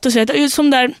kaloriunderskott och så som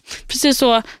där, precis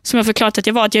så som jag förklarat att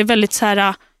jag är väldigt så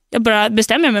här, jag bara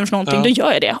bestämmer mig för någonting, då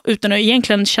gör jag det. Utan att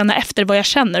egentligen känna efter vad jag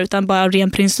känner, utan bara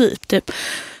ren princip typ.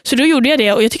 Så då gjorde jag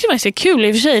det och jag tyckte det var så kul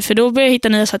i och för sig, för då började jag hitta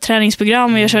nya så här,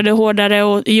 träningsprogram och jag körde hårdare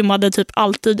och gymmade typ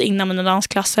alltid innan mina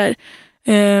dansklasser.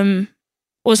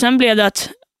 Och sen blev det att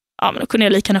men då kunde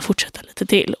jag lika gärna fortsätta lite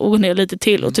till och gå ner lite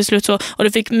till och till slut så, och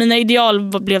det fick, mina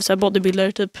ideal blev så här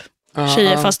bodybuilder typ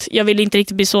tjejer, fast jag ville inte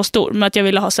riktigt bli så stor, men att jag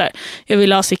ville ha så här, jag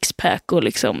ville ha sixpack och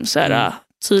liksom så här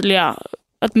tydliga,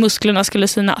 att musklerna skulle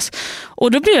synas.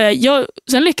 Och då blev jag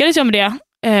sen lyckades jag med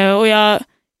det och jag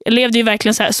levde ju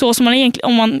verkligen så som man egentligen,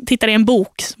 om man tittar i en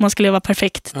bok, man ska leva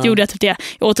perfekt. Det gjorde jag typ det.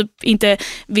 Jag åt typ inte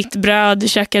vitt bröd,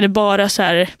 käkade bara så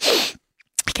här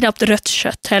knappt rött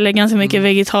kött heller, ganska mycket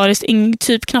vegetariskt,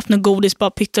 typ knappt något godis,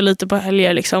 bara pyttelite på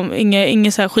helger liksom,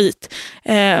 inget så här skit.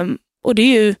 Och det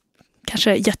är ju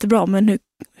kanske jättebra, men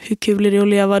hur kul är det att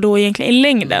leva då egentligen i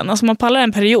längden? Alltså man pallar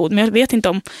en period, men jag vet inte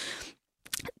om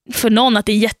för någon att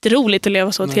det är jätteroligt att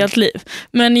leva så ett helt liv.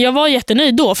 Men jag var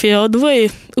jättenöjd då, för då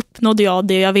uppnådde jag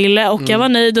det jag ville och jag var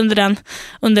nöjd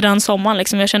under den sommaren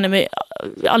liksom. Jag kände mig,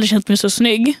 aldrig känt mig så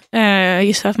snygg.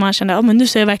 Just för att man kände, men nu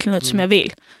ser jag verkligen ut som jag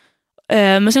vill.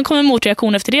 Men sen kom en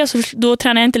motreaktion efter det, så då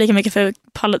tränade jag inte lika mycket för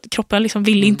kroppen liksom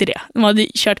ville inte det. De hade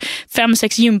kört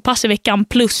 5-6 gympass i veckan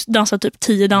plus dansat typ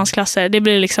 10 dansklasser.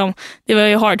 Det var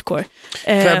ju hardcore.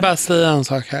 Får jag bara säga en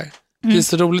sak här? Det är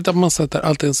så roligt att man sätter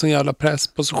alltid en sån jävla press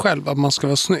på sig själv att man ska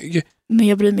vara snygg. Men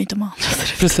jag bryr mig inte om andra.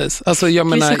 Precis. Alltså jag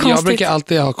menar, jag brukar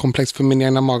alltid ha komplex för min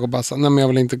egna mag och bara nej, men jag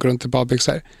vill inte gå runt i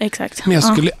badbyxor. Exakt. Men jag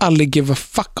skulle aldrig give a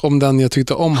fuck om den jag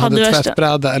tyckte om hade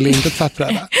tvättbräda eller inte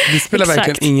tvättbräda. Det spelar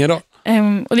verkligen ingen roll.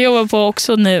 Och det jobbar jag på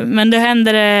också nu. Men det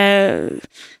händer,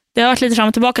 det har varit lite fram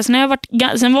och tillbaka.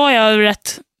 Sen var jag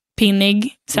rätt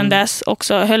pinnig sen dess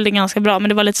också. Höll det ganska bra. Men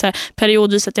det var lite så här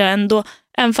periodvis att jag ändå,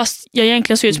 även fast jag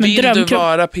egentligen såg ut som en drömkropp. Vill du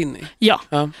vara pinnig? Ja.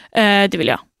 Det vill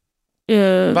jag.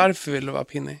 Varför vill du vara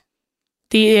pinnig?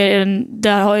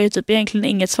 Där har jag typ egentligen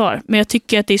inget svar. Men jag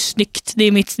tycker att det är snyggt. Det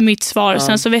är mitt svar.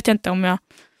 Sen så vet jag inte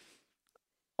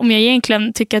om jag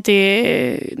egentligen tycker att det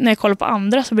är, när jag kollar på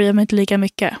andra så bryr jag mig inte lika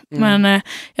mycket. Men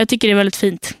jag tycker det är väldigt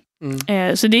fint.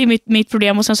 Så det är mitt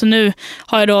problem. Och sen så nu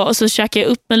har jag då, och så käkar jag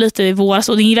upp mig lite i våras,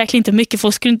 och det är verkligen inte mycket.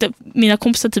 Folk skulle inte, mina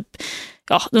kompisar typ,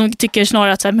 de tycker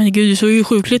snarare att så här, men gud, du såg ju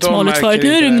sjukligt smal ut förut.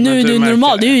 Nu är du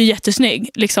normal, du är ju jättesnygg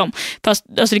liksom. Fast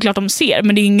alltså, det är klart de ser,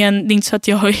 men det är inte så att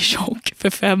jag är tjock för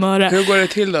 5 öre. Hur går det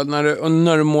till då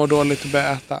när du mår dåligt och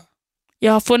börjar äta?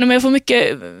 Jag får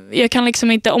mycket, jag kan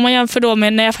liksom inte, om man jämför då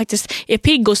med när jag faktiskt är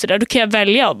pigg och sådär, då kan jag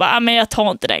välja och bara, men jag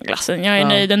tar inte den glassen, jag är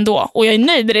nöjd ändå. Och jag är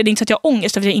nöjd med det, det är inte så att jag har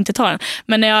ångest för att jag inte tar den.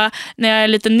 Men när jag är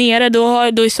lite nere, då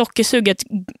är sockersuget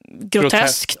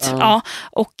groteskt. Ja,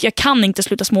 och jag kan inte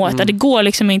sluta småäta. Det går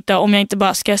liksom inte om jag inte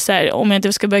bara om jag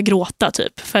inte ska börja gråta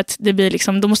typ. För att det blir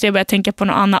liksom, då måste jag börja tänka på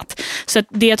något annat. Så att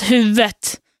det är att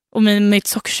huvudet och mitt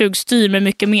sockersug styr mig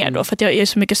mycket mer då, för att jag är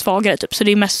så mycket svagare typ. Så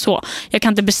det är mest så. Jag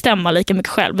kan inte bestämma lika mycket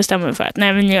själv. Bestämma mig för att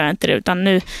nej, men jag gör inte det, utan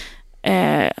nu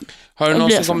har du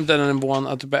någonsin kommit till den nivån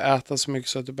att du börjar äta så mycket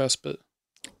så att du börjar spy?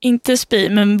 Inte spy,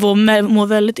 men må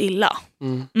väldigt illa.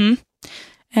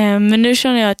 Men nu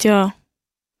känner jag att jag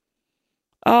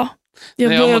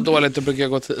när jag mår dåligt, då brukar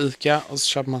jag gå till Ica och så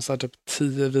köper man så här typ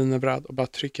 10 wienerbröd och bara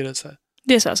trycker i sig.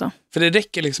 Det är så alltså. För det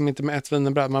räcker liksom inte med ett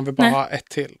wienerbröd. Man vill bara ha ett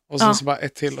till. Och sen så bara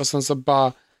ett till. Och sen så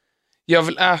bara, jag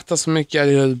vill äta så mycket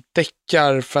att jag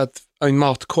däckar för att en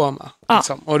matkoma.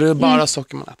 Liksom. Och det är bara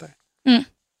socker man äter.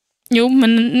 Jo,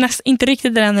 men inte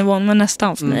riktigt den nivån, men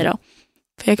nästan för mig då.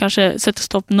 För jag kanske sätter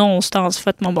stopp någonstans för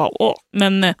att man bara,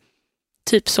 men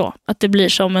typ så. Att det blir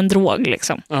som en drog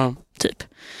liksom. Typ.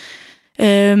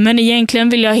 Men egentligen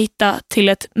vill jag hitta till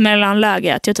ett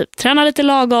mellanläge. Att jag typ tränar lite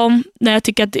lagom. När jag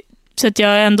tycker att så att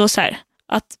jag ändå så här,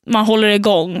 att man håller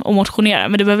igång och motionerar.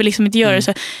 Men det behöver liksom inte göra det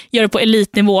så. Gör det på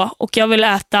elitnivå. Och jag vill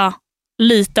äta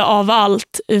lite av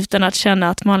allt utan att känna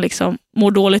att man liksom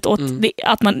mår dåligt åt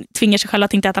att man tvingar sig själv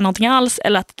att inte äta någonting alls,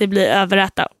 eller att det blir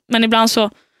överäta. Men ibland så,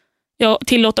 jag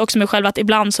tillåter också mig själv att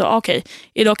ibland så, okej,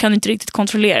 idag kan jag inte riktigt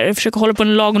kontrollera det. Jag försöker hålla på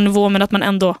en lagom nivå, men att man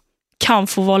ändå kan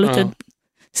få vara lite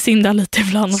synda lite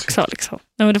ibland också liksom.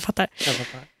 Nej, men du fattar. Jag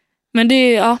fattar. Men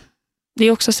det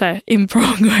är också så här in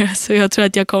progress, så jag tror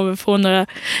att jag kommer få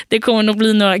det kommer nog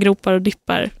bli några gropar och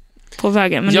dippar på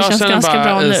vägen, men det känns ganska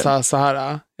bra nu.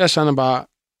 Jag känner bara,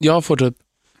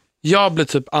 jag blir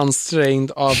typ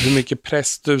ansträngd av hur mycket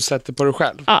press du sätter på dig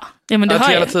själv. Ja, men det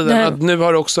att hela tiden, att nu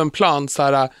har du också en plan så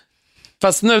här.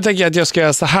 Fast nu tänker jag att jag ska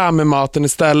göra så här med maten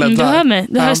istället. Du hör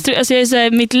mig.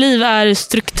 Mitt liv är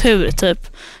struktur typ.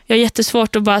 Jag har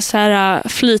jättesvårt att bara så här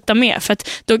flyta med. För att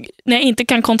när jag inte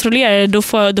kan kontrollera det, då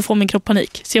får min kropp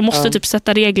panik. Så jag måste typ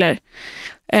sätta regler.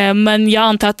 Men jag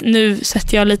antar att nu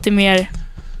sätter jag lite mer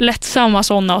lättsamma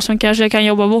sådana och som kanske kan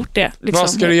jobba bort det. Liksom. Vad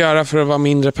ska du göra för att vara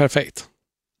mindre perfekt?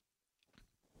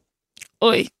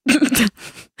 Oj.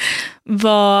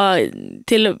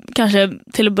 Kanske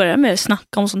till att börja med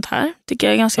snacka om sånt här. Tycker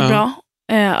jag är ganska bra.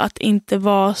 Att inte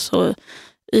vara så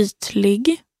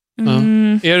ytlig.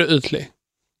 Är du ytlig?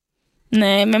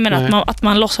 Nej, men jag menar att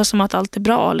man låtsas som att allt är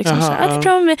bra. Liksom, så här, det är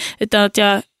bra med mig. Utan att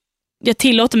jag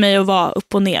tillåter mig att vara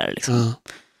upp och ner. Liksom.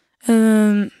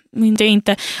 Jag är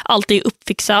inte alltid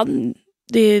uppfixad.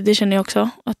 Det känner jag också.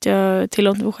 Att jag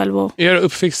tillåter mig själv att... Är du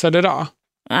uppfixad idag?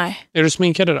 Nej. Är du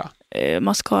sminkad idag?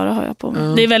 Mascara har jag på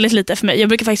mig. Det är väldigt lite för mig. Jag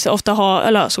brukar faktiskt ofta ha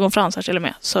ögonfransar till och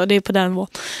med. Så det är på den nivån.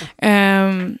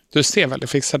 Du ser väldigt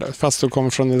fixad ut fast du kommer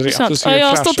från ett rep. Jag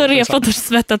har stått och repat och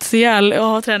svettats ihjäl och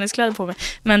har träningskläder på mig.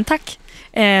 Men tack.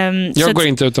 Jag går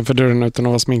inte utanför dörren utan att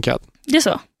vara sminkad. Det är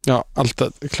så? Ja, alltid.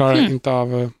 Jag klarar inte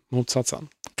av motsatsen.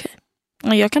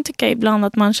 Okay. Jag kan tycka ibland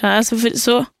att man känner...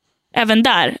 så även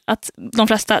där, att de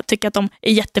flesta tycker att de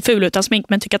är jättefula utan smink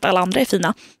men tycker att alla andra är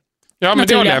fina. Ja, men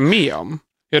det håller jag med om.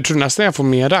 Jag tror nästan jag får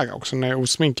mer ragg också när jag är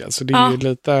osminkad. Så det är ju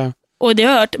lite... Och det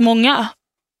har hört många,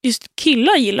 just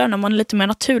killar gillar när man är lite mer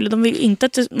naturlig. De vill inte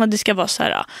att det ska vara så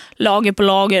här lager på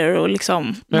lager och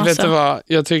liksom... Men vet du vad,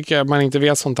 jag tycker att man inte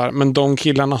vet sånt här. Men de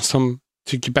killarna som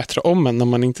tycker bättre om en när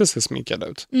man inte ser sminkad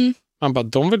ut. Man bara,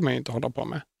 de vill man ju inte hålla på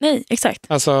med. Nej, exakt.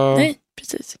 Alltså... Nej,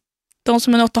 precis. De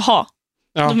som är något att ha.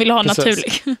 Ja, de vill ha precis.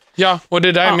 naturlig. Ja, och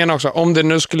det där jag menar också. Om det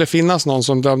nu skulle finnas någon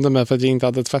som dömde mig för att jag inte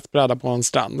hade tvättbräda på en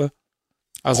strand.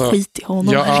 Alltså, skit i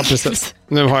honom. Ja, precis.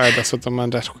 Nu har jag dessutom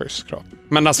en rätt schysst kropp.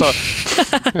 Men alltså,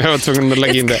 jag var tvungen att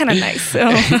lägga in det.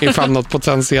 Nice. Ifall något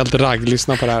potentiellt ragg,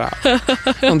 lyssna på det här.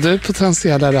 Om du är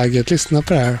potentiella ragget, lyssna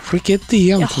på det här. Skicka ett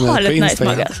DM till mig på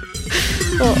Instagram. Nice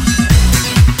mugg.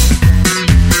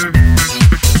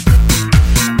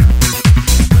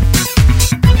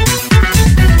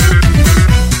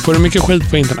 Får du mycket skit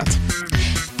på internet?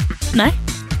 Nej.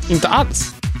 Inte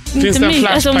alls? Finns det en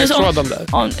flashback-tråd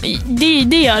om det?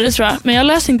 Det gör det, tror jag. Men jag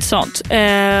läser inte sånt.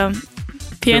 Jag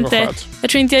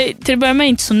tror inte, till att börja med är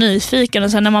inte så nyfiken.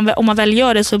 Och sen om man väl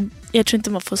gör det så jag tror inte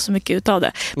man får så mycket ut av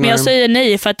det. Men jag säger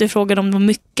nej för att du frågar om det var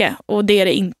mycket. Och det är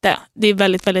det inte. Det är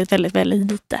väldigt, väldigt, väldigt,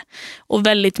 väldigt lite. Och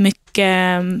väldigt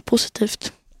mycket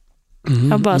positivt.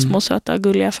 Jag har bara små söta,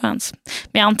 gulliga fans.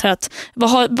 Men jag antar att vad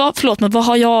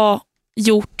har jag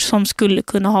gjort som skulle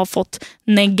kunna ha fått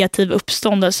negativ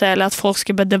uppståndelse eller att folk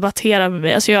ska börja debattera med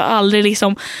mig. Alltså jag har aldrig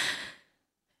liksom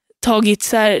tagit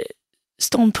så här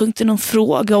ståndpunkt i någon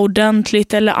fråga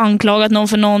ordentligt eller anklagat någon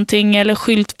för någonting eller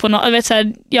skylt på något. Jag vet så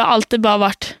här, jag har alltid bara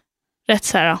varit rätt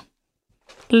så här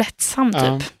lättsam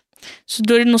typ. Så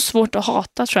då är det nog svårt att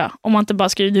hata, tror jag. Om man inte bara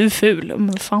skriver du är ful.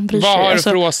 Men fan bryr sig. Vad har du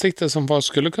för åsikter som folk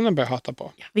skulle kunna börja hata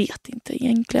på? Jag vet inte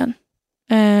egentligen.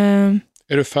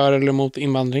 Är du för eller emot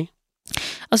invandring?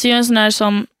 Alltså jag är en sån här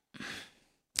som...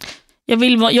 Jag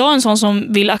är en sån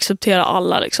som vill acceptera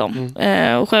alla liksom.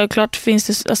 Och självklart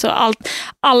finns det... Alltså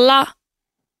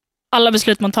alla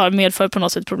beslut man tar medför på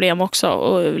något sätt problem också.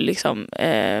 Och liksom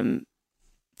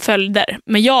följder.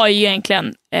 Men jag är ju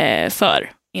egentligen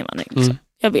för invandring. Liksom.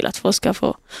 Jag vill att folk ska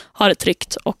få ha det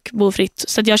tryggt och bo fritt.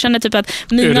 Så att jag känner typ att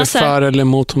mina... Är du för eller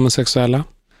emot homosexuella?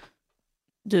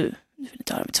 Du vill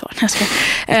inte höra mitt svar.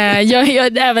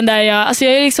 Jag även där jag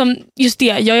är liksom just det.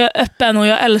 Jag är öppen och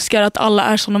jag älskar att alla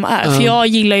är som de är. För jag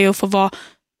gillar ju att få vara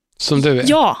som du är.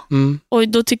 Ja. Och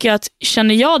då tycker jag att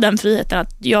känner jag den friheten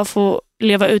att jag får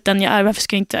leva ut den jag är, varför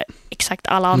ska inte exakt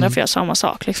alla andra få göra samma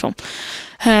sak liksom.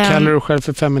 Kallar du själv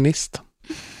för feminist?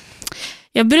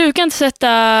 Jag brukar inte sätta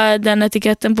den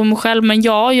etiketten på mig själv, men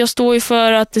jag står ju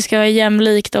för att det ska vara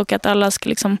jämlikt och att alla ska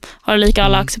liksom ha lika,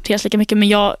 alla accepteras lika mycket, men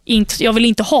jag vill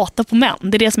inte hata på män.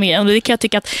 Det är det som är, och det kan jag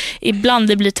tycka att ibland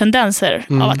det blir tendenser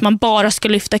av att man bara ska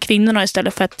lyfta kvinnorna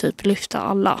istället för att typ lyfta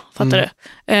alla, fattar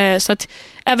du? Så att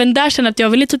även där känner jag att jag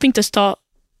vill typ inte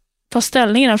ta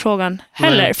ställning i den frågan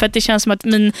heller, för att det känns som att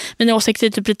mina åsikter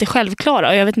är typ lite självklara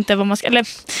och jag vet inte vad man ska, eller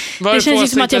vad är det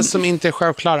känns som att som inte är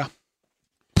självklara?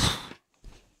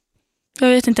 Jag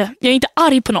vet inte. Jag är inte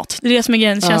arg på något. Det är det som är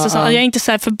grejen. Jag är inte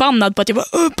så här förbannad på att jag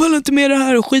bara pallar inte med det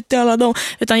här och skit i alla dem.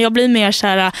 Utan jag blir mer så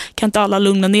här, kan inte alla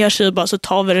lugna ner sig och bara så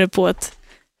tar vi det på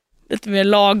ett mer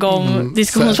lagom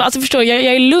diskussion. Alltså förstår jag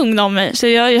är lugn av mig. Så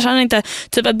jag känner inte,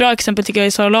 typ ett bra exempel tycker jag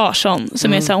är Sara Larsson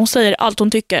som är så här, hon säger allt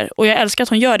hon tycker och jag älskar att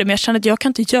hon gör det, men jag känner att jag kan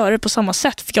inte göra det på samma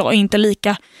sätt för jag är inte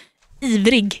lika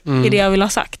ivrig i det jag vill ha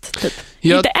sagt. Typ.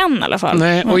 Inte än i alla fall.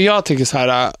 Nej, och jag tycker så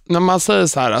här, när man säger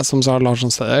så här som Sara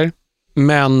Larsson säger,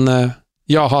 men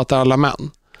jag hatar alla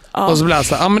män. Och så blir jag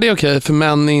så här, men det är okej, för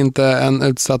män är inte en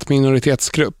utsatt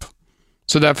minoritetsgrupp.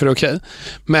 Så därför är det okej.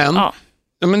 Men,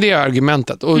 men det är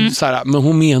argumentet. Och så här, men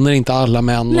hon menar inte alla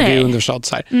män. Och det är underförstått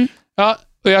så här. Ja,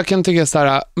 Och jag kan tycka så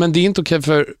här, men det är inte okej,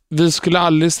 för vi skulle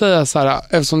aldrig säga så här,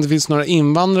 eftersom det finns några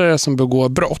invandrare som begår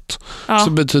brott, så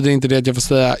betyder inte det att jag får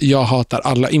säga jag hatar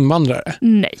alla invandrare.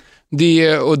 Nej.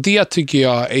 Det tycker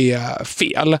jag är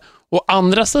fel. Å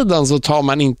andra sidan så tar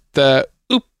man inte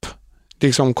upp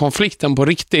liksom konflikten på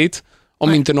riktigt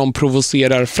om inte någon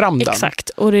provocerar fram den. Exakt.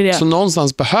 Och det är det. Så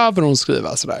någonstans behöver hon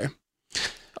skriva sådär.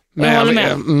 Men jag håller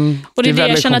med. Och det är det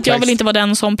jag känner, att jag vill inte vara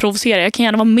den som provocerar. Jag kan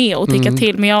gärna vara med och tycka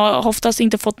till, men jag har oftast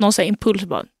inte fått någon så här impuls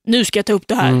bara, nu ska jag ta upp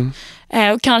det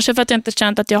här. Och kanske för att jag inte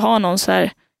känt att jag har någon så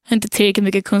här, inte tillräckligt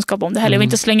mycket kunskap om det heller. Jag vill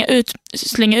inte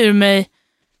slänga ur mig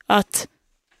att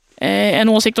en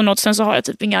åsikt om något, sen så har jag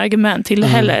typ inga argument till det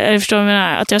heller. Jag förstår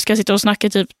att jag ska sitta och snacka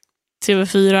typ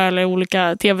TV4 eller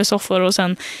olika tv-soffor och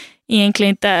sen egentligen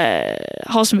inte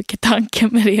ha så mycket tanke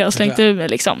med det jag slängt ur mig.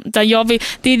 Liksom. Det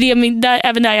är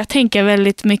även där jag tänker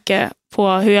väldigt mycket på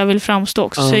hur jag vill framstå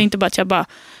också. Så det är inte bara att jag bara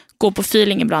går på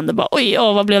feeling ibland och bara, oj,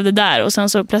 vad blev det där? Och sen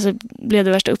så plötsligt blev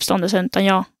det värsta uppståndelsen, utan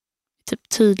jag är typ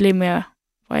tydlig med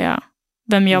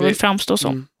vem jag vill framstå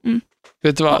som.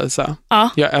 Vet du vad, Isa?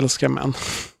 Jag älskar män.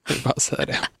 Jag vill bara säga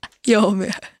det. Jag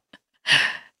med.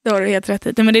 Det har du helt rätt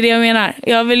i. Men det är det jag menar.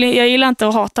 Jag gillar inte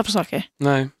att hata på saker.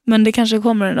 Nej. Men det kanske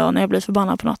kommer en dag när jag blir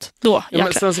förbannad på något. Då,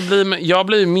 men sen så jag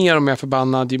blir mer och mer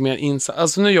förbannad ju mer insatt.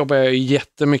 Alltså nu jobbar jag ju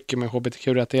jättemycket med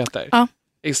hbtq-rättigheter. Ja.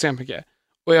 Extremt mycket.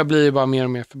 Och jag blir ju bara mer och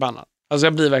mer förbannad. Alltså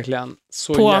jag blir verkligen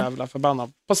så jävla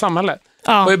förbannad på samhället.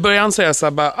 Ja. Och i början säger jag så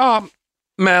här bara,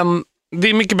 men det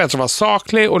är mycket bättre att vara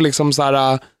saklig och liksom så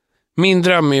här, min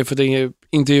dröm är ju för att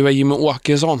intervjua Jimmy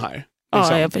Åkesson här.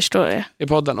 Liksom, jag förstår det. I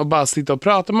podden. Och bara sitta och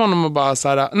prata med honom och bara så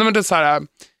här, nej men det är så här,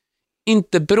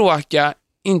 inte bråka,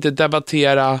 inte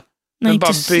debattera. Nej,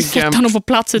 inte sätta honom på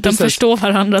plats utan förstå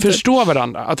varandra. Förstå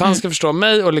varandra. Att han ska förstå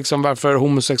mig och liksom varför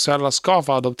homosexuella ska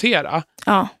få adoptera.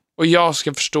 Ja. Och jag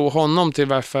ska förstå honom till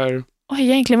varför...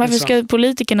 Egentligen, varför ska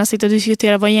politikerna sitta och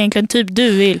diskutera vad egentligen typ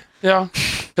du vill? Ja,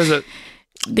 precis.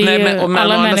 Det är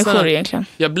alla människor egentligen.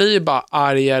 Jag blir ju bara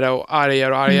argare och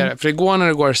argare. För igår när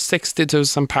det går 60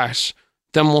 000 pers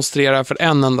demonstrerar för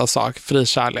en enda sak, fri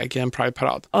kärlek i en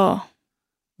Pride-parad.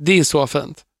 Det är så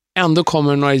fint. Ändå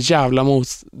kommer några jävla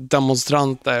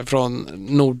demonstranter från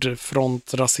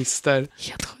Nordfront, rasister.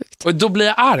 Helt sjukt. Och då blir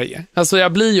jag arg. Alltså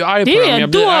jag blir ju arg på dem. Jag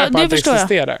blir arg på att det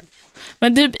existerar.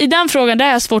 Men i den frågan där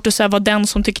är det svårt att säga vad den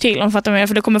som tycker till. Om fattar mig,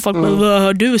 för det kommer folk bara, vad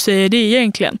hör du säger det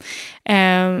egentligen?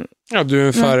 Ja, du är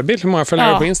en förebild. Hur många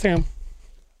följare på Instagram?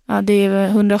 Ja, det är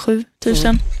 107 000.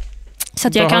 Så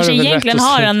att jag kanske egentligen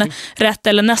har en rätt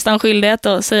eller nästan skyldighet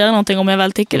att säga någonting om jag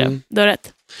väl tycker det. Du har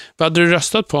rätt. Vad hade du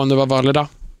röstat på om det var val idag?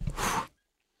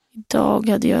 Idag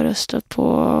hade jag röstat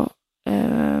på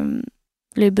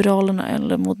Liberalerna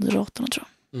eller Moderaterna, tror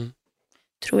jag.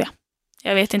 Tror jag.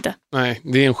 Jag vet inte. Nej,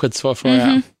 det är en skitsvår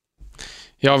fråga.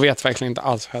 Jag vet verkligen inte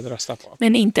alls vad jag hade röstat på.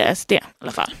 Men inte SD i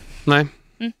alla fall. Nej.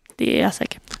 Det är jag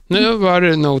säker. Nu var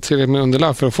det nog tillräckligt med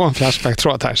underlag för att få en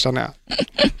flashback-tråd här, känner jag.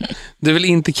 Du vill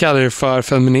inte kalla dig för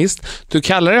feminist. Du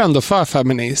kallar dig ändå för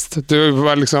feminist. Du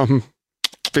var liksom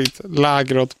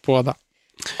läger åt båda.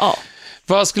 Ja.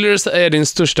 Vad skulle du säga är din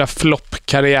största flopp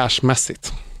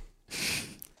karriärsmässigt?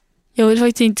 Jag vill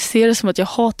faktiskt inte se det som att jag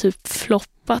har typ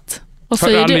floppat. Har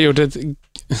du aldrig gjort ett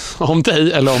om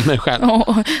dig eller om mig själv?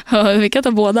 Vi kan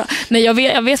ta båda. Nej,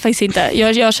 jag vet faktiskt inte.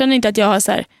 Jag känner inte att jag har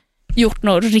så här gjort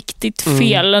något riktigt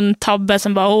fel. En tabbe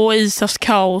som bara, Isas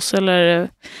kaos eller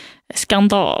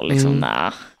skandal. Liksom.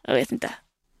 Nej, jag vet inte.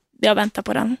 Jag väntar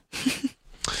på den.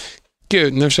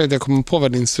 Gud, nu försökte jag komma på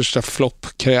vad din största flopp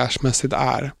karriärsmässigt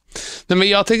är. Nej, men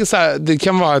jag tänker så här, det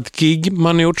kan vara ett gig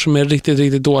man har gjort som är riktigt,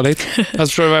 riktigt dåligt. Jag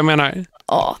förstår vad jag menar.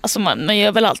 Ja, alltså man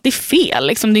gör väl alltid fel.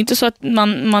 Liksom. Det är inte så att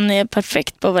man är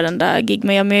perfekt på varenda gig.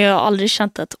 Men jag har aldrig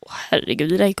känt att, herregud,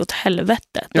 det där gick åt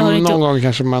helvete. Någon gång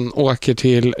kanske man åker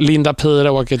till Linda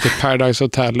Pira, åker till Paradise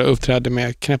Hotel och uppträder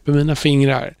med knäpper mina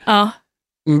fingrar. Ja.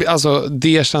 Alltså,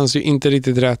 det känns ju inte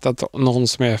riktigt rätt att någon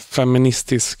som är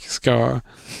feministisk ska...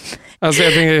 Alltså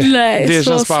jag tänker, nej, det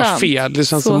känns bara sant. fel. Det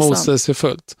känns så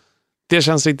motsägelsefullt. Det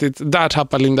känns riktigt... Där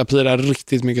tappar Linda Pira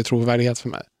riktigt mycket trovärdighet för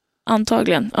mig.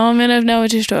 Antagligen. Ja, men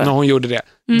jag förstår. När hon gjorde det.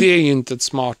 Det är ju inte ett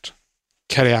smart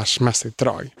karriärsmässigt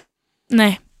drag.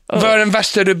 Nej. Vad är den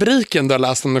värsta rubriken du har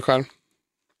läst om dig själv?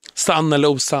 Sann eller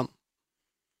osann?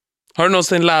 Har du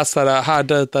någonsin läst här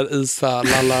dejtar Isa,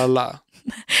 lalala?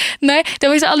 Nej, det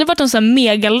har faktiskt aldrig varit en sån här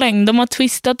megalängd. De har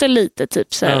twistat det lite,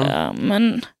 typ så här,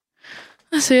 men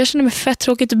alltså jag känner mig fett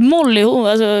tråkigt. Molly,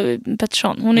 alltså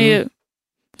Pettersson, hon är ju,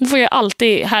 hon får ju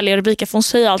alltid härliga rubriker, för hon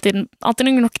säger alltid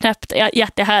något knäppt,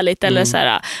 jättehärligt eller så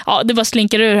här, det bara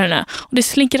slinker ur henne. Och det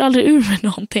slinker aldrig ur med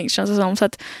någonting, känns det som. Så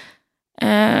att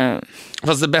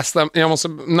Fast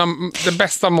det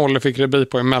bästa Molly fick rubrik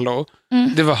på i Mello,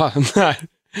 det var när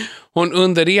hon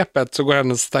under repet så går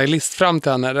hennes stylist fram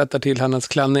till henne, rättar till hennes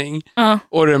klänning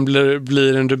och den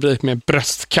blir en rubrik med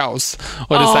bröstkaos.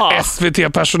 Och det är så här,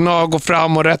 SVT-personal går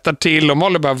fram och rättar till och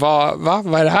Molly bara,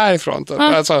 vad är det här ifrån?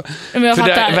 Alltså, men jag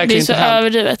fattar, det är så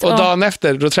överdrivet. Och dagen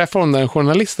efter, då träffar hon den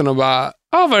journalisten och bara,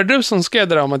 var det du som skrev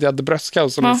det om att jag hade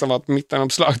bröstkaos som liksom var ett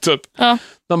mittenuppslag typ?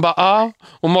 De bara,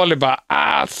 och Molly bara,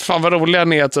 fan vad roliga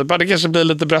ni är typ. Det kanske blir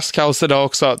lite bröstkaos idag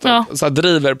också. Typ. Så här,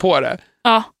 driver på det.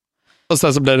 Och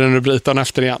sen så blir det en rubrik dagen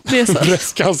efter igen.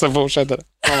 Bröstkaosen fortsätter.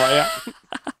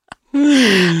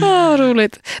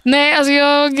 Roligt. Nej, alltså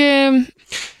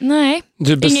nej.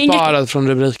 Du är besparad från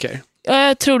rubriker. Ja,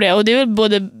 jag tror det. Och det är väl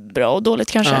både bra och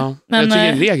dåligt kanske. Ja. Men, jag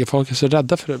tycker i regel folk är så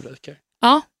rädda för rubriker.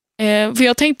 Ja, för jag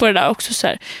har tänkt på det där också så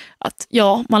här, att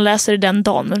man läser det den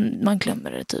dagen men man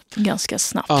glömmer det typ ganska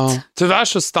snabbt. Ja. Tyvärr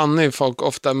så stannar ju folk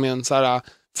ofta med en så här,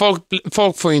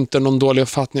 folk får inte någon dålig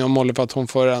uppfattning om Molly för att hon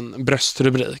får en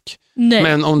bröstrubrik. Nej,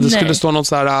 men om det skulle stå något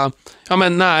så här,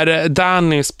 när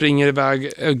Danny springer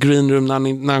iväg Green Room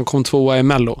när han kom 2 i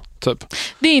Mello typ.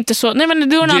 Det är inte så. Nej, men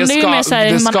det handlar ju mer så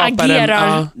här hur man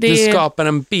agerar. Det skapar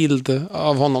en bild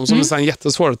av honom som är så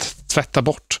jättesvår att tvätta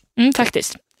bort.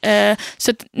 Faktiskt.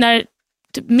 Så att när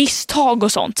typ misstag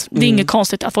och sånt, det är inget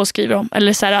konstigt att få skriva om.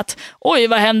 Eller så här att, oj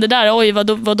vad hände där, oj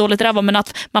vad dåligt det var. Men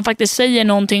att man faktiskt säger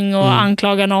någonting och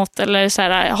anklagar något eller så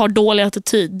här, har dålig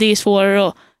attityd, det är svårare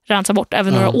att rensa bort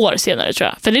även några år senare tror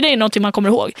jag. För det är någonting man kommer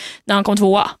ihåg när han kom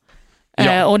 2.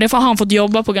 Och det får han fått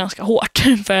jobba på ganska hårt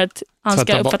för att han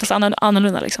ska uppfattas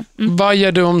annorlunda liksom. Vad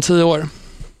gör du om 10 år?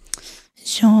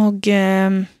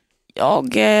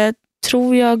 Jag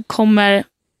tror jag kommer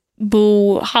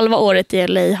bo halva året i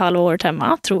LA, halva året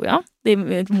hemma, tror jag. Det är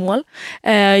mitt mål.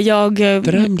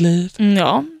 Drömliv.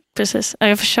 Ja, precis.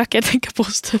 Jag försöker tänka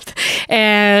positivt.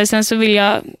 Sen så vill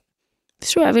jag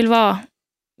vara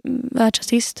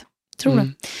världsartist. Tror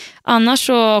det. Annars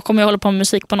så kommer jag hålla på med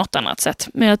musik på något annat sätt.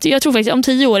 Men jag tror faktiskt om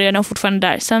 10 år är jag nog fortfarande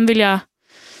där. Sen vill jag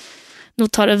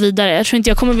nog ta det vidare. Jag tror inte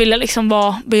jag kommer vilja liksom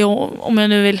vara, om jag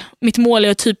nu vill, mitt mål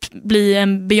är att typ bli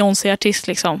en Beyoncé-artist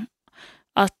liksom.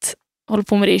 Att hålla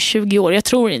på med det i 20 år. Jag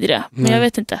tror inte det, men jag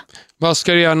vet inte. Vad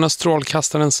ska du göra när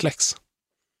strålkastaren släcks?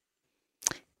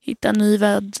 Hitta en ny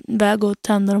väg och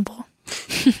tända dem på.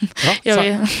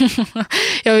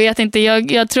 Jag vet inte.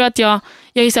 Jag tror att jag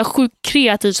är så sjukt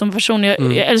kreativ som person.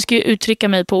 Jag älskar ju uttrycka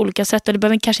mig på olika sätt. Och det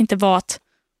behöver kanske inte vara att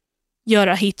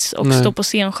göra hits och stå på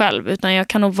scen själv. Utan jag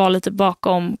kan nog vara lite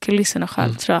bakom kulisserna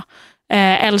själv, tror jag.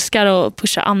 Älskar att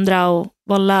pusha andra och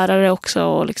vara lärare också.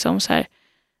 Och liksom så här.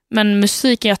 Men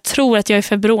musiken, jag tror att jag är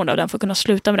för beroende av den för att kunna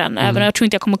sluta med den. Även om jag tror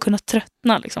inte jag kommer kunna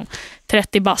tröttna liksom,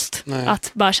 30 bast. Nej.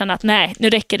 Att bara känna att nej, nu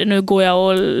räcker det. Nu går jag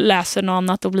och läser något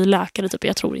annat och blir läkare. Typ.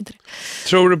 Jag tror inte det.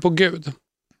 Tror du på Gud?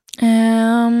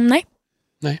 Nej.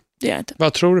 Nej. Det gör jag inte.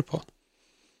 Vad tror du på?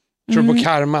 Tror du på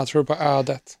karma? Tror du på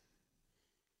ödet?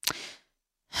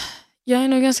 Jag är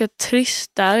nog ganska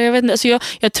trist där. Jag vet inte, alltså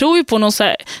jag tror ju på någon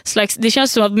slags, det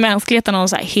känns som att mänskligheten har någon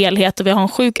så här helhet och vi har en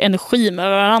sjuk energi med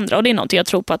varandra och det är något jag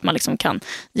tror på att man liksom kan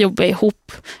jobba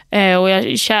ihop.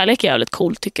 Och kärlek är jävligt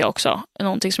coolt tycker jag också.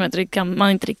 Någonting som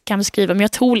man inte kan beskriva, men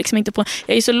jag tror liksom inte på,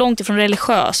 jag är så långt ifrån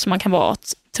religiös man kan vara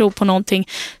att tro på någonting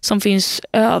som finns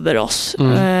över oss.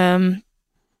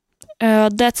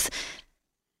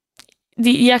 Det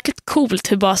är jäkligt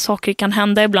coolt hur bara saker kan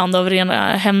hända ibland av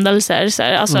rena händelser. Så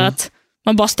här. Alltså att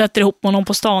man bara stöter ihop med någon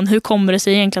på stan. Hur kommer det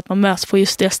sig egentligen att man möts på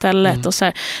just det stället? Och så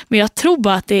här. Men jag tror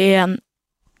bara att det är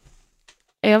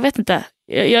jag vet inte.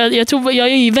 Jag tror jag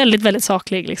är ju väldigt, väldigt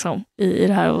saklig liksom, i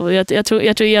det här. Och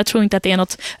jag tror inte att det är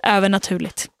något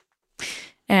övernaturligt.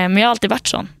 Men jag har alltid varit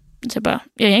sån. Så jag har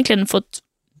egentligen fått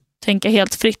tänka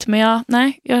helt fritt. Men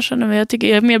jag känner mig, jag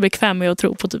är mer bekväm med att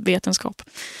tro på typ vetenskap.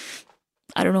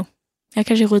 I don't know. Jag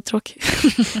kanske är skittråkig.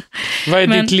 Vad är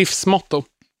ditt livsmotto?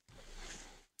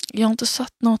 Jag har inte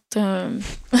satt något så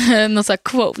här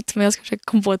quote, men jag ska försöka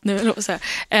komma på ett nu. Så här.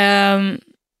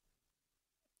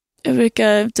 Jag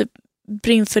brukar typ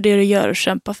brinna för det du gör och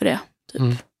kämpa för det. Typ.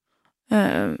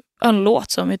 En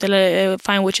låt som heter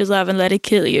Find What You Love and Let It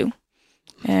Kill You.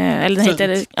 Eller den heter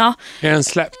det. Ja. Är den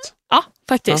släppt? Ja,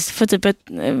 faktiskt. För typ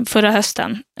förra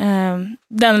hösten.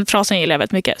 Den frasen gillar jag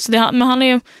väldigt mycket. Så men han är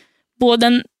ju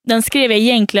den skrev jag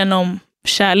egentligen om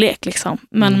kärlek liksom.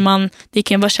 Men det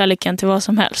kan ju vara kärleken till vad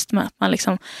som helst. Men man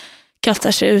liksom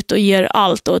kastar sig ut och ger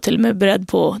allt och till och med beredd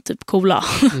på typ coola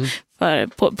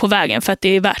på vägen för att det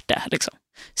är värt det liksom.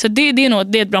 Så det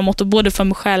är ett bra motto både för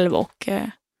mig själv och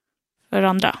för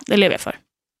andra. Det lever jag för.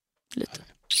 Lite.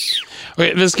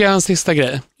 Okej, vi ska göra en sista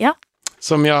grej. Ja.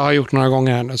 Som jag har gjort några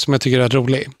gånger här nu som jag tycker är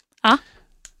rolig. Ja.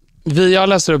 Jag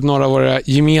läser upp några av våra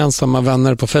gemensamma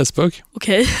vänner på Facebook.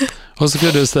 Okej. Och så kan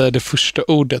du säga det första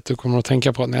ordet du kommer att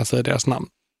tänka på när jag säger deras namn.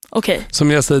 Okej.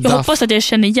 Som jag säger jag hoppas att jag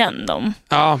känner igen dem.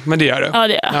 Ja, men det gör du. Ja,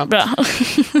 det gör jag. Bra.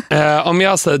 Om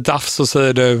jag säger Duff så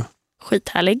säger du...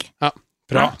 Skithärlig. Ja,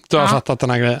 bra. Du har fattat den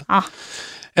här grejen. Ja.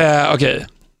 Okej.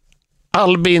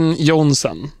 Albin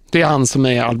Jonsson. Det är han som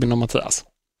är Albin och Mattias.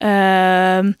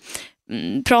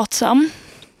 Pratsam.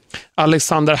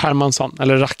 Alexander Hermansson.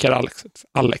 Eller rackar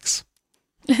Alex.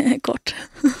 Kort.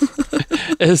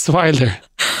 Ace Wilder.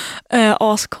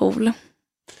 Ascool.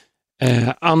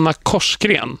 Anna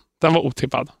Korsgren. Den var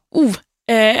otippad.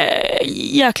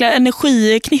 Jäkla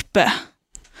energiknippe.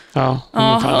 Ja,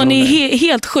 och ni är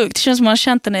helt sjukt. Det känns som man har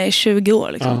känt den i 20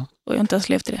 år. Liksom. Ja. Och jag har inte ens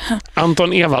levt i det.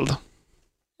 Anton Ewald.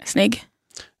 Snygg.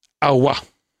 Aua.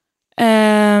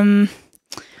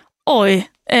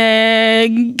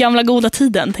 Gamla goda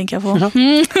tiden tänker jag på.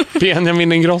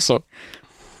 Benjamin Ingrosso.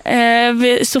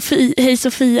 Hej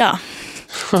Sofia.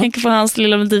 Tänker på hans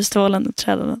lilla Meldivstvålen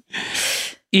uppträdande.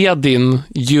 Edin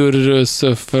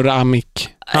Jurusuframik.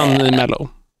 Han i Mello.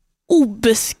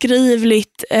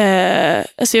 Obeskrivligt.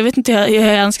 Alltså jag vet inte hur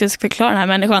jag ens ska förklara den här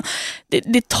människan.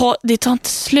 Det tar inte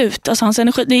slut. Alltså hans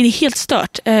energi, det är helt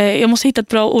stört. Jag måste hitta ett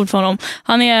bra ord för honom.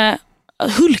 Han är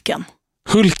Hulken.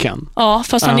 Hulken? Ja,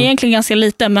 fast han är egentligen ganska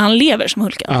liten, men han lever som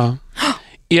Hulken. Ja.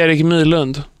 Erik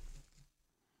Mylund.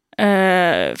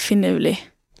 Finurlig.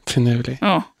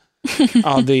 Ja.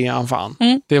 Ja, det är han fan.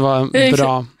 Det var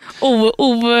bra.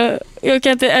 Jag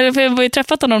kan inte, för jag har ju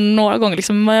träffat honom några gånger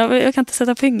liksom, men jag kan inte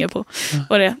sätta finger på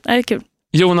vad det är. Det är kul.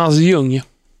 Jonas Ljung.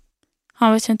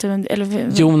 Han vet inte vem.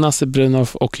 Jonas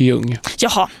Brunhoff och Ljung.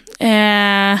 Jaha.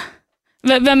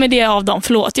 Vem är det av dem?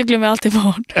 Förlåt, jag glömmer alltid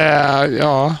bort.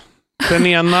 Ja. Den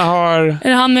ena har... Är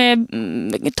det han med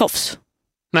tofs?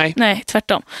 Nej,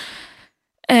 tvärtom.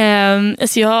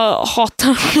 Så jag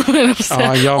hatar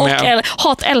jag med.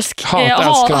 Hatälsk.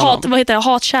 Vad heter det?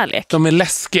 Hatkärlek. De är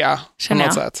läskiga på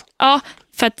något sätt. Ja,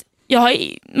 för att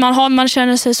man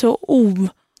känner sig så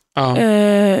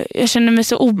jag känner mig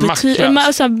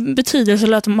så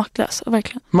betydelselös och maktlös,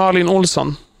 verkligen. Malin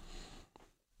Olsson.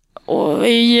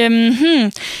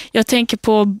 Jag tänker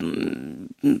på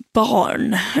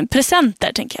barn.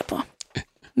 Presenter tänker jag på.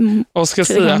 Oskar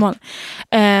Sia.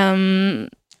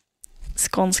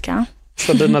 Skånska.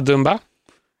 Sabina Dumba.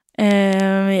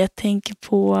 Jag tänker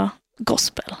på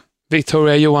gospel.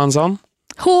 Victoria Johansson.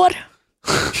 Hår.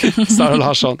 Sara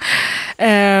Larsson.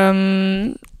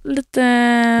 Lite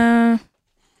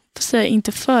får säga,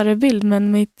 inte förebild,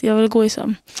 men jag vill gå i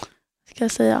som ska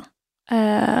jag säga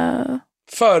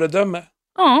föredöme.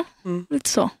 Ja, lite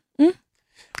så.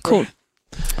 Cool.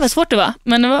 Vad svårt det var,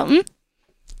 men det var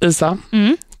Isa,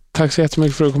 tack så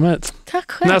jättemycket för att du kom hit.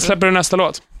 Tack själv. När släpper du nästa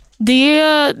låt? Det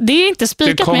är inte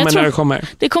spikat, det kommer men jag tror när det kommer.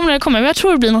 Det kommer när det kommer, men jag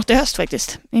tror det blir något i höst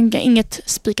faktiskt. Inget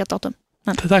spikat datum.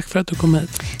 Men. Tack för att du kom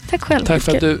hit. Tack själv. Tack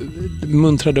för att du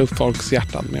muntrade upp folks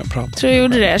hjärtan med att prata. Tror jag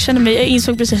gjorde det. Jag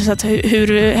insåg precis att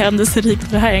hur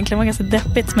händelserikt det här egentligen var ganska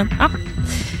deppigt, men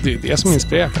det är det som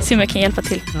inspirerar. Se om jag kan hjälpa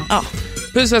till. Ja.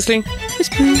 Puss älskling. Puss.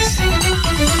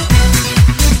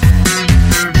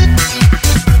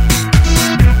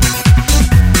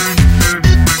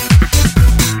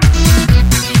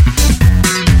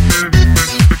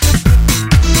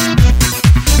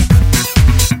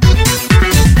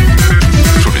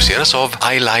 Produceras av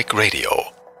I Like Radio.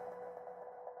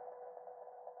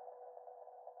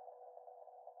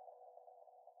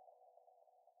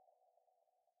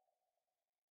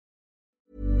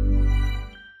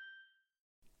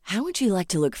 How would you like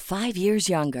to look 5 years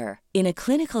younger? In a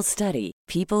clinical study,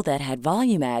 people that had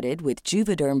volume added with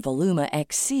Juvederm Voluma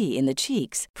XC in the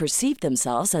cheeks perceived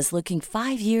themselves as looking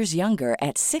 5 years younger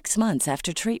at 6 months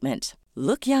after treatment.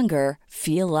 Look younger,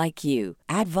 feel like you.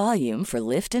 Add volume for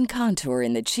lift and contour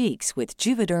in the cheeks with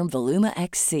Juvederm Voluma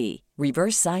XC.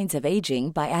 Reverse signs of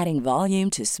aging by adding volume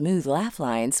to smooth laugh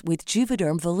lines with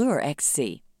Juvederm Volure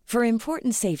XC. For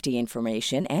important safety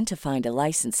information and to find a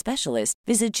licensed specialist,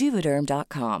 visit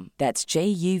Juvederm.com. That's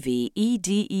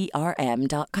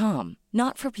JUVEDERM.com.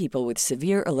 Not for people with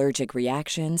severe allergic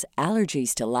reactions,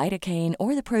 allergies to lidocaine,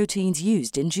 or the proteins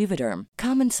used in Juvederm.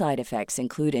 Common side effects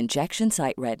include injection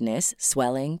site redness,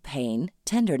 swelling, pain,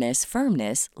 tenderness,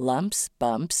 firmness, lumps,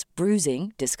 bumps,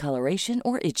 bruising, discoloration,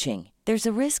 or itching. There's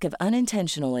a risk of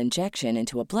unintentional injection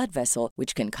into a blood vessel,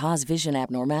 which can cause vision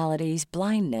abnormalities,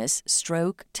 blindness,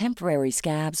 stroke, temporary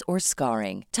scabs, or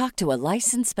scarring. Talk to a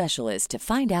licensed specialist to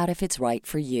find out if it's right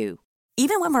for you.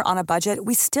 Even when we're on a budget,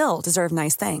 we still deserve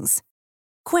nice things.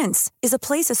 Quince is a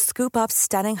place to scoop up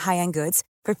stunning high-end goods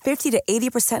for 50 to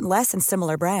 80% less than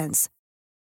similar brands.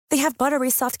 They have buttery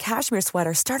soft cashmere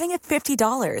sweaters starting at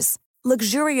 $50,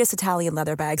 luxurious Italian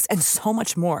leather bags, and so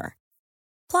much more.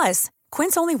 Plus,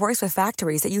 Quince only works with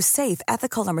factories that use safe,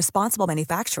 ethical, and responsible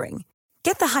manufacturing.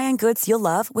 Get the high-end goods you'll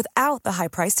love without the high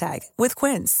price tag with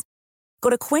Quince. Go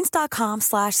to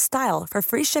quince.com/style for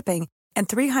free shipping and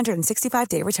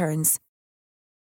 365-day returns.